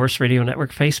the Horse Radio Network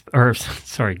go to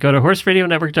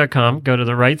horseradionetwork.com, go to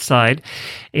the right side,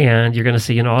 and you're going to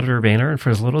see an auditor banner. And for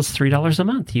as little as $3 a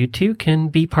month, you too can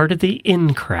be part of the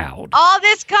in crowd. All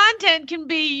this content can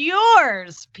be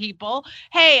yours, people.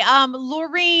 Hey,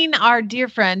 Laureen, our dear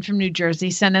friend from New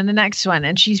Jersey, sent in the next one,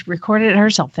 and she's recorded it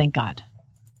herself. Thank God.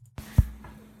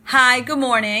 Hi, good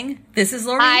morning. This is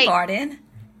Lorraine Barden,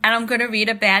 and I'm going to read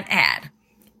a bad ad.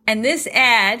 And this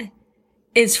ad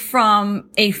is from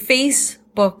a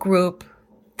Facebook group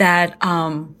that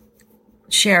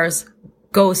shares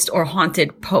ghost or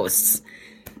haunted posts.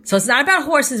 So it's not about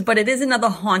horses, but it is another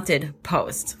haunted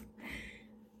post.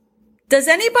 Does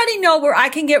anybody know where I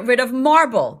can get rid of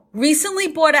marble? Recently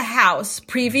bought a house.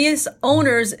 Previous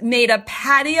owners made a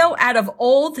patio out of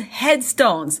old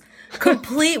headstones,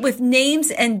 complete with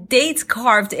names and dates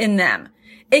carved in them.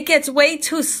 It gets way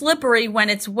too slippery when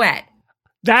it's wet.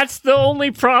 That's the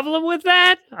only problem with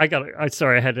that?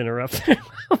 Sorry, I had to interrupt. Oh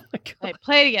my God. Wait,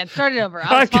 play it again. Start it over.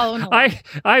 I was following along.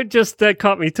 I just, that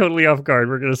caught me totally off guard.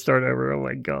 We're going to start over. Oh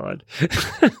my God.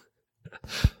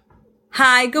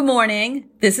 Hi, good morning.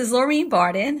 This is Laureen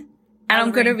Barden, and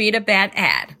I'm going to read a bad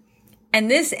ad. And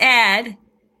this ad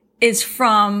is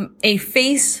from a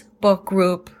Facebook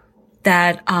group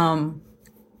that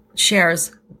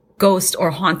shares ghost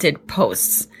or haunted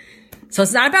posts. So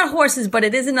it's not about horses, but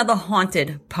it is another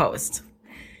haunted post.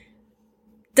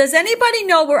 Does anybody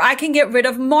know where I can get rid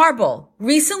of marble?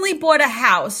 Recently bought a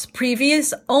house.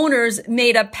 Previous owners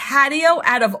made a patio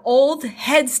out of old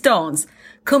headstones,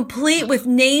 complete with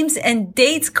names and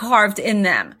dates carved in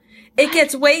them. It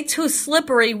gets way too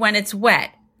slippery when it's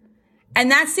wet. And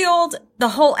that's the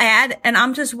whole ad. And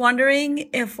I'm just wondering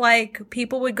if like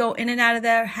people would go in and out of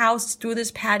their house through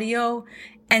this patio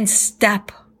and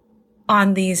step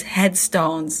on these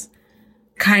headstones.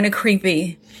 Kind of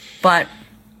creepy, but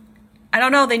I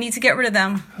don't know. They need to get rid of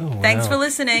them. Oh, wow. Thanks for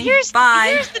listening. Bye.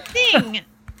 Here's the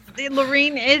thing,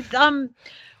 Lorene, is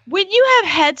when you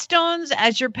have headstones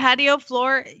as your patio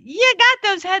floor, you got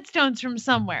those headstones from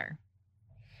somewhere.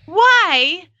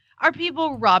 Why are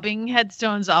people robbing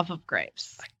headstones off of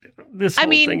graves? This whole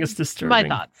thing is disturbing. My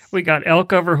thoughts. We got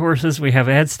elk over horses. We have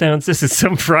headstones. This is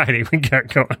some Friday we got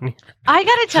going. I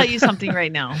got to tell you something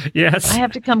right now. Yes. I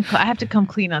have to come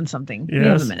clean on something.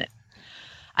 Yes. Wait a minute.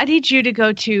 I need you to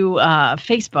go to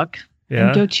Facebook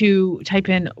and go to type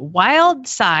in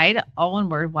Wildside, all one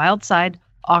word, Wildside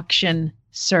Auction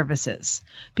Services,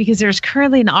 because there's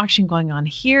currently an auction going on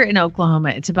here in Oklahoma.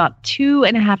 It's about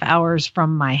 2.5 hours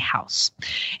from my house.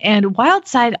 And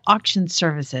Wildside Auction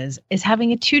Services is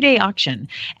having a 2-day auction,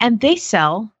 and they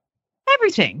sell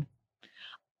everything.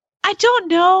 I don't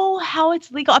know how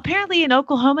it's legal. Apparently in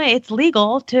Oklahoma, it's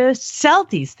legal to sell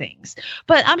these things.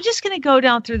 But I'm just going to go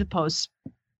down through the posts.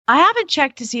 I haven't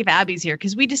checked to see if Abby's here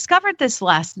because we discovered this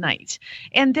last night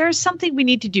and there's something we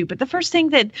need to do. But the first thing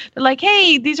that they're like,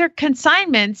 hey, these are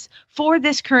consignments for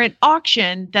this current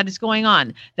auction that is going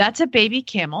on. That's a baby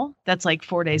camel that's like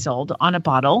 4 days old on a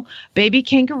bottle, baby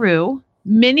kangaroo,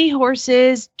 mini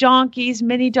horses, donkeys,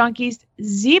 mini donkeys,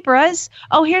 zebras.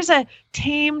 Oh, here's a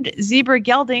tamed zebra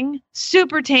gelding,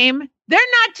 super tame. They're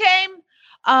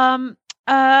not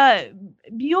tame.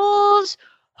 Mules,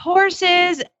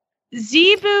 horses,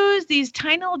 zebus, these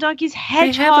tiny little donkeys,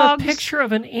 hedgehogs. They have a picture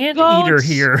of an anteater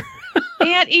here.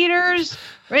 Anteaters.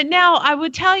 Right now, I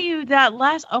would tell you that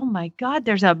oh my God,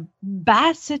 there's a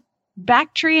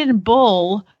Bactrian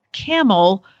bull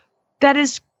camel that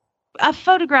is a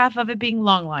photograph of it being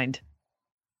long-lined.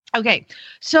 Okay,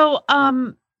 so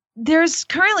there's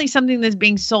currently something that's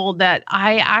being sold that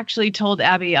I actually told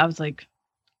Abby, I was like,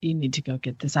 you need to go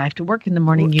get this. I have to work in the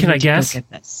morning. Can I guess? Go get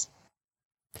this.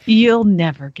 You'll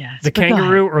never guess. The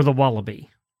kangaroo or the wallaby?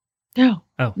 No.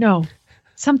 Oh. No.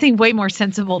 Something way more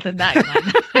sensible than that,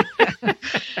 Glenn.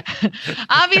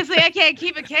 Obviously, I can't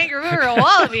keep a kangaroo or a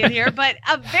wallaby in here, but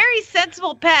a very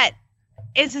sensible pet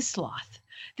is a sloth.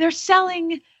 They're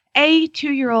selling a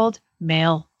 2-year-old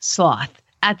male sloth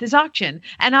at this auction.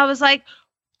 And I was like,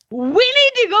 we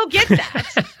need to go get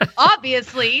that.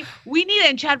 Obviously, we need it.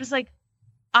 And Chad was like,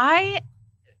 I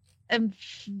am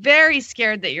very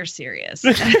scared that you're serious.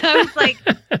 I was like,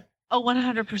 oh,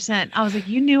 100%. I was like,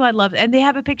 you knew I loved it. And they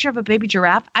have a picture of a baby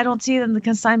giraffe. I don't see it in the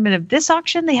consignment of this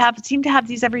auction. They seem to have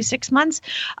these every 6 months.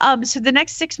 So the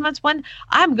next 6 months one,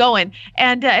 I'm going.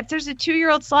 And if there's a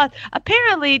 2-year-old sloth,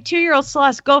 apparently 2-year-old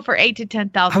sloths go for $8,000 to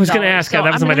 $10,000. I was going to ask that.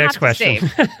 That was my next question.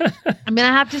 I'm going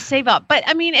to have to save up. But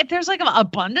I mean, if there's like an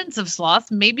abundance of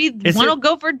sloths, maybe one will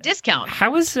go for a discount.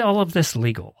 How is all of this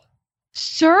legal?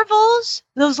 Servals,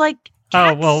 those like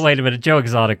cats. Oh, well, wait a minute. Joe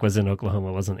Exotic was in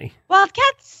Oklahoma, wasn't he?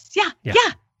 Wildcats, yeah.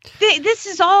 This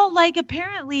is all like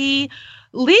apparently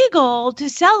legal to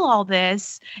sell all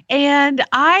this. And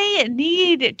I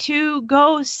need to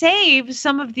go save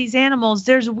some of these animals.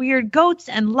 There's weird goats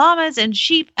and llamas and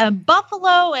sheep and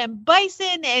buffalo and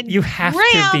bison and you have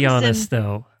to be honest,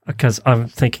 though, because I'm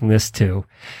thinking this too.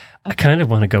 I kind of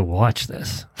want to go watch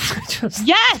this.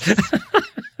 Yes,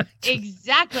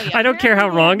 exactly. I don't care how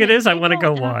wrong it is. I want to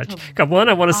go watch. One,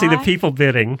 I want to see the people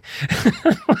bidding.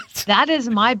 That is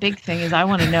my big thing is I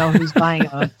want to know who's buying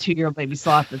a 2-year-old baby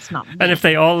sloth that's not me. And if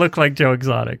they all look like Joe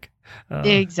Exotic.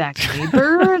 Exactly.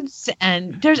 Birds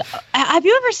and have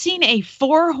you ever seen a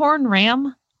 4-horn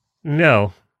ram?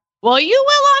 No. Well, you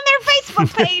will on their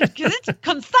Facebook page because it's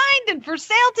consigned and for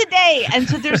sale today. And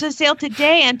so there's a sale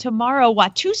today and tomorrow.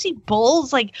 Watusi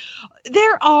bulls, like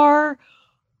there are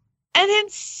an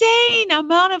insane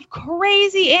amount of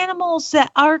crazy animals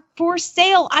that are for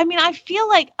sale. I mean, I feel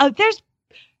like there's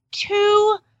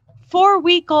 2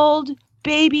 4-week-old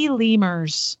baby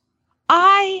lemurs.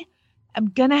 I am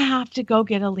going to have to go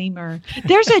get a lemur.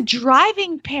 There's a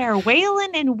driving pair, Waylon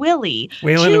and Willie.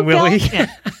 Waylon and Willie?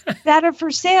 That are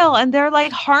for sale, and they're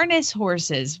like harness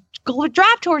horses.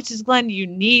 draft horses, Glenn, you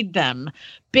need them.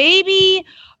 Baby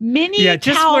mini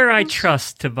just cows. where I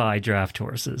trust to buy draft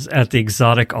horses, at the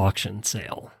exotic auction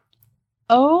sale.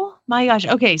 Oh my gosh.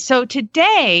 Okay, so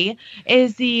today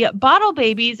is the bottle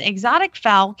babies, exotic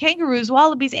fowl, kangaroos,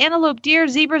 wallabies, antelope, deer,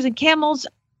 zebras, and camels,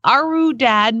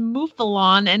 arudad,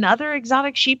 mouflon, and other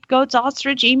exotic sheep, goats,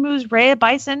 ostrich, emus, rhea,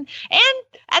 bison, and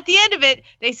at the end of it,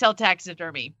 they sell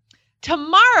taxidermy.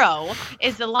 Tomorrow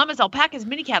is the llamas, alpacas,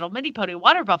 mini cattle, mini pony,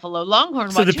 water buffalo,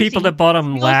 longhorn. So the people that bought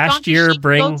them last year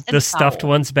bring the stuffed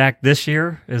ones back this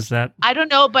year? Is that? I don't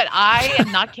know, but I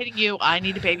am not kidding you. I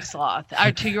need a baby sloth.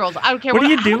 Our 2-year-olds. I don't care. What do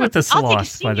you do with the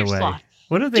sloths, by the way? Sloth.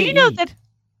 What do they eat?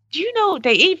 Do you know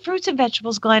they eat fruits and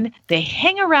vegetables, Glenn? They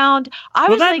hang around.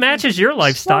 That matches your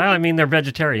lifestyle. I mean, they're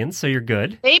vegetarians, so you're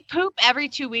good. They poop every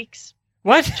 2 weeks.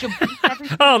 What?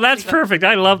 Oh, that's perfect.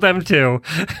 I love them too.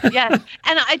 Yes.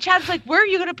 And Chad's like, where are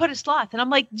you going to put a sloth? And I'm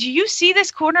like, do you see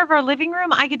this corner of our living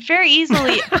room? I could very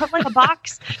easily put like a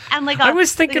box and like a, I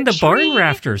was thinking the barn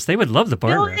rafters. They would love the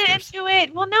barn rafters. Build it into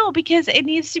it. Well, no, because it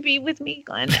needs to be with me,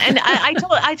 Glenn. And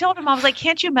I told him, I was like,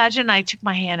 can't you imagine? I took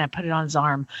my hand, I put it on his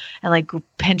arm and like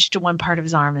pinched one part of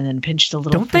his arm and then pinched a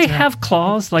little. Don't they have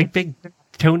claws, like big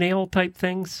toenail type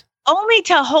things? Only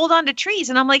to hold on to trees.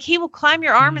 And I'm like, he will climb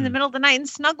your arm in the middle of the night and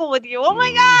snuggle with you. Oh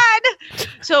my God.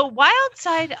 So wild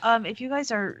side, if you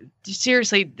guys are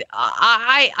seriously,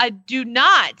 I do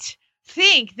not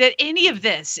think that any of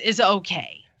this is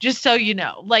okay. Just so you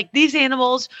know, like these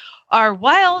animals are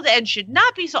wild and should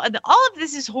not be sold. All of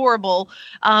this is horrible.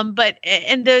 But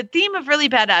in the theme of really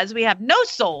bad ads, we have no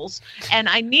souls, and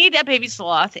I need a baby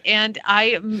sloth. And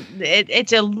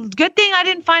it's a good thing I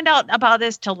didn't find out about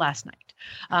this till last night.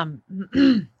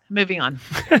 Moving on.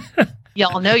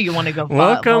 Y'all know you want to go.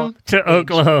 Welcome to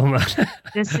Oklahoma.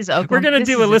 This is Oklahoma. We're going to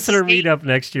do a listener meetup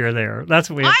next year there. That's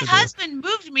what we have to do. My husband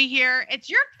moved me here. It's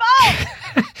your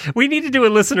fault. We need to do a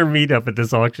listener meetup at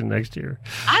this auction next year.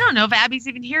 I don't know if Abby's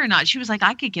even here or not. She was like,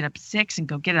 I could get up 6 and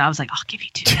go get it. I was like, I'll give you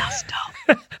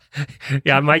 $2,000.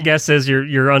 Yeah, my guess is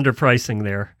you're underpricing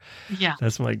there. Yeah.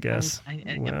 That's my guess.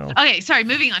 Wow. Okay, sorry,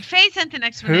 moving on. Faye sent the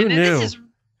next one Who in. knew? And this is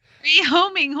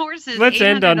rehoming horses. Let's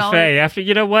end on Faye. After,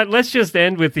 you know what? Let's just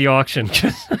end with the auction.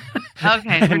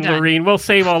 Okay, and Lorene, we'll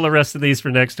save all the rest of these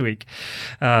for next week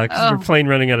because we're plain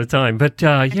running out of time. But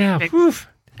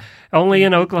only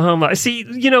in Oklahoma. See,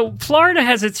 Florida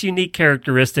has its unique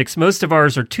characteristics. Most of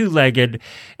ours are 2-legged,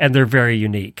 and they're very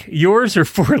unique. Yours are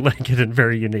 4-legged and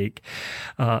very unique.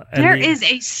 There is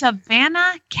a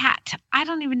Savannah cat. I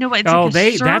don't even know what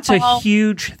it's that's a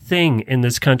huge thing in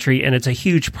this country, and it's a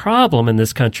huge problem in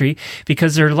this country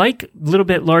because they're like a little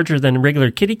bit larger than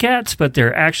regular kitty cats, but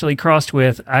they're actually crossed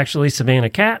with Savannah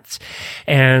cats.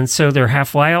 And so they're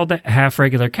half wild, half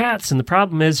regular cats. And the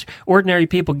problem is ordinary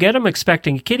people get them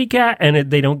expecting a kitty cat, and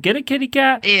they don't get a kitty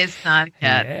cat. It's not a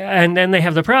cat. And then they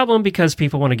have the problem because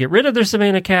people want to get rid of their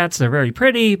Savannah cats. They're very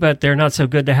pretty, but they're not so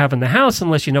good to have in the house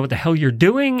unless you know what the hell you're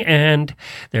doing. And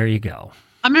there you go.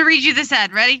 I'm going to read you this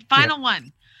ad. Ready? Final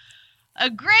one. A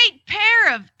great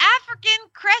pair of African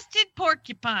crested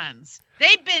porcupines.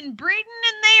 They've been breeding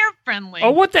and they are friendly. Oh,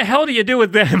 what the hell do you do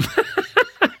with them?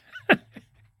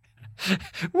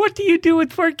 What do you do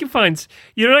with porcupines?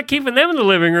 You're not keeping them in the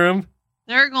living room.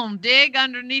 They're going to dig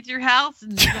underneath your house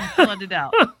and they're going to flood it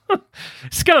out.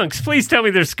 Skunks. Please tell me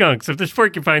there's skunks. If there's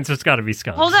porcupines, there's got to be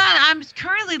skunks. Hold on. I'm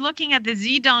currently looking at the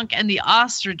Z-Dunk and the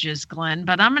ostriches, Glenn,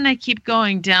 but I'm going to keep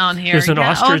going down here. There's an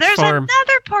ostrich farm. There's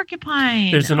another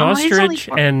porcupine. There's an ostrich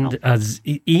and an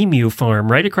emu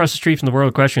farm right across the street from the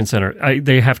World Equestrian Center.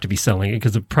 They have to be selling it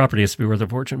because the property has to be worth a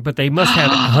fortune, but they must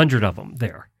have 100 of them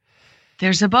there.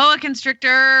 There's a boa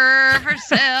constrictor for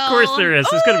sale. Of course there is.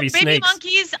 There's going to be baby snakes.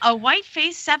 monkeys, a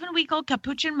white-faced 7-week-old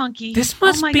capuchin monkey. This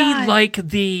must be like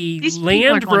the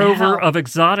Land Rover of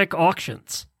exotic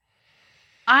auctions.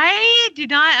 I do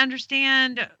not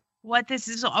understand what this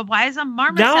is. Why is a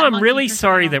marmoset Now I'm monkey really for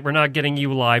sorry sale? that we're not getting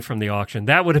you live from the auction.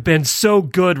 That would have been so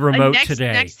good remote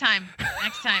today. Next time.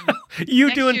 You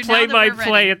Next doing year, now that we're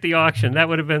play-by-play ready. at the auction. That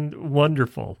would have been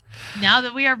wonderful. Now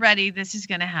that we are ready, this is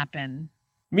going to happen.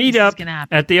 Meet up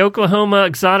at the Oklahoma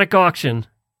Exotic Auction.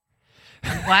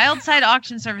 Wild Side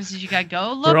Auction Services. You got to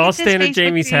go look. We're all at this staying at Facebook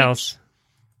Jamie's page. house.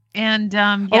 And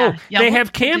they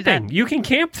have camping. You can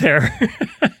camp there.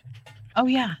 Oh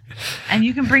yeah, and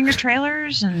you can bring your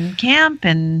trailers and camp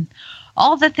and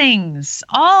all the things.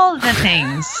 All the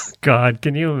things. God,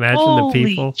 can you imagine the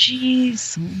people? Holy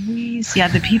jeez Louise. Yeah,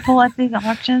 the people at the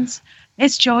auctions.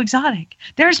 It's Joe Exotic.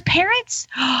 There's parrots.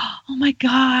 Oh my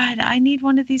God. I need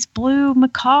one of these blue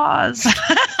macaws.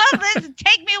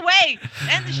 Take me away.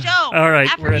 End the show. All right.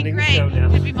 African We're ending Gray. the show now.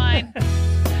 Could be mine.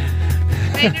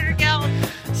 Spaniard or Gallop.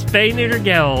 Spay, neuter,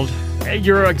 geld.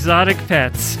 Your exotic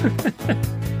pets.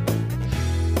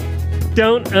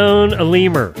 Don't own a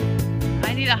lemur.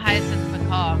 I need a hyacinth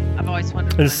macaw. I've always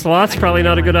wondered. And sloth's probably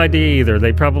not a good idea either.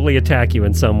 They probably attack you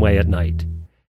in some way at night.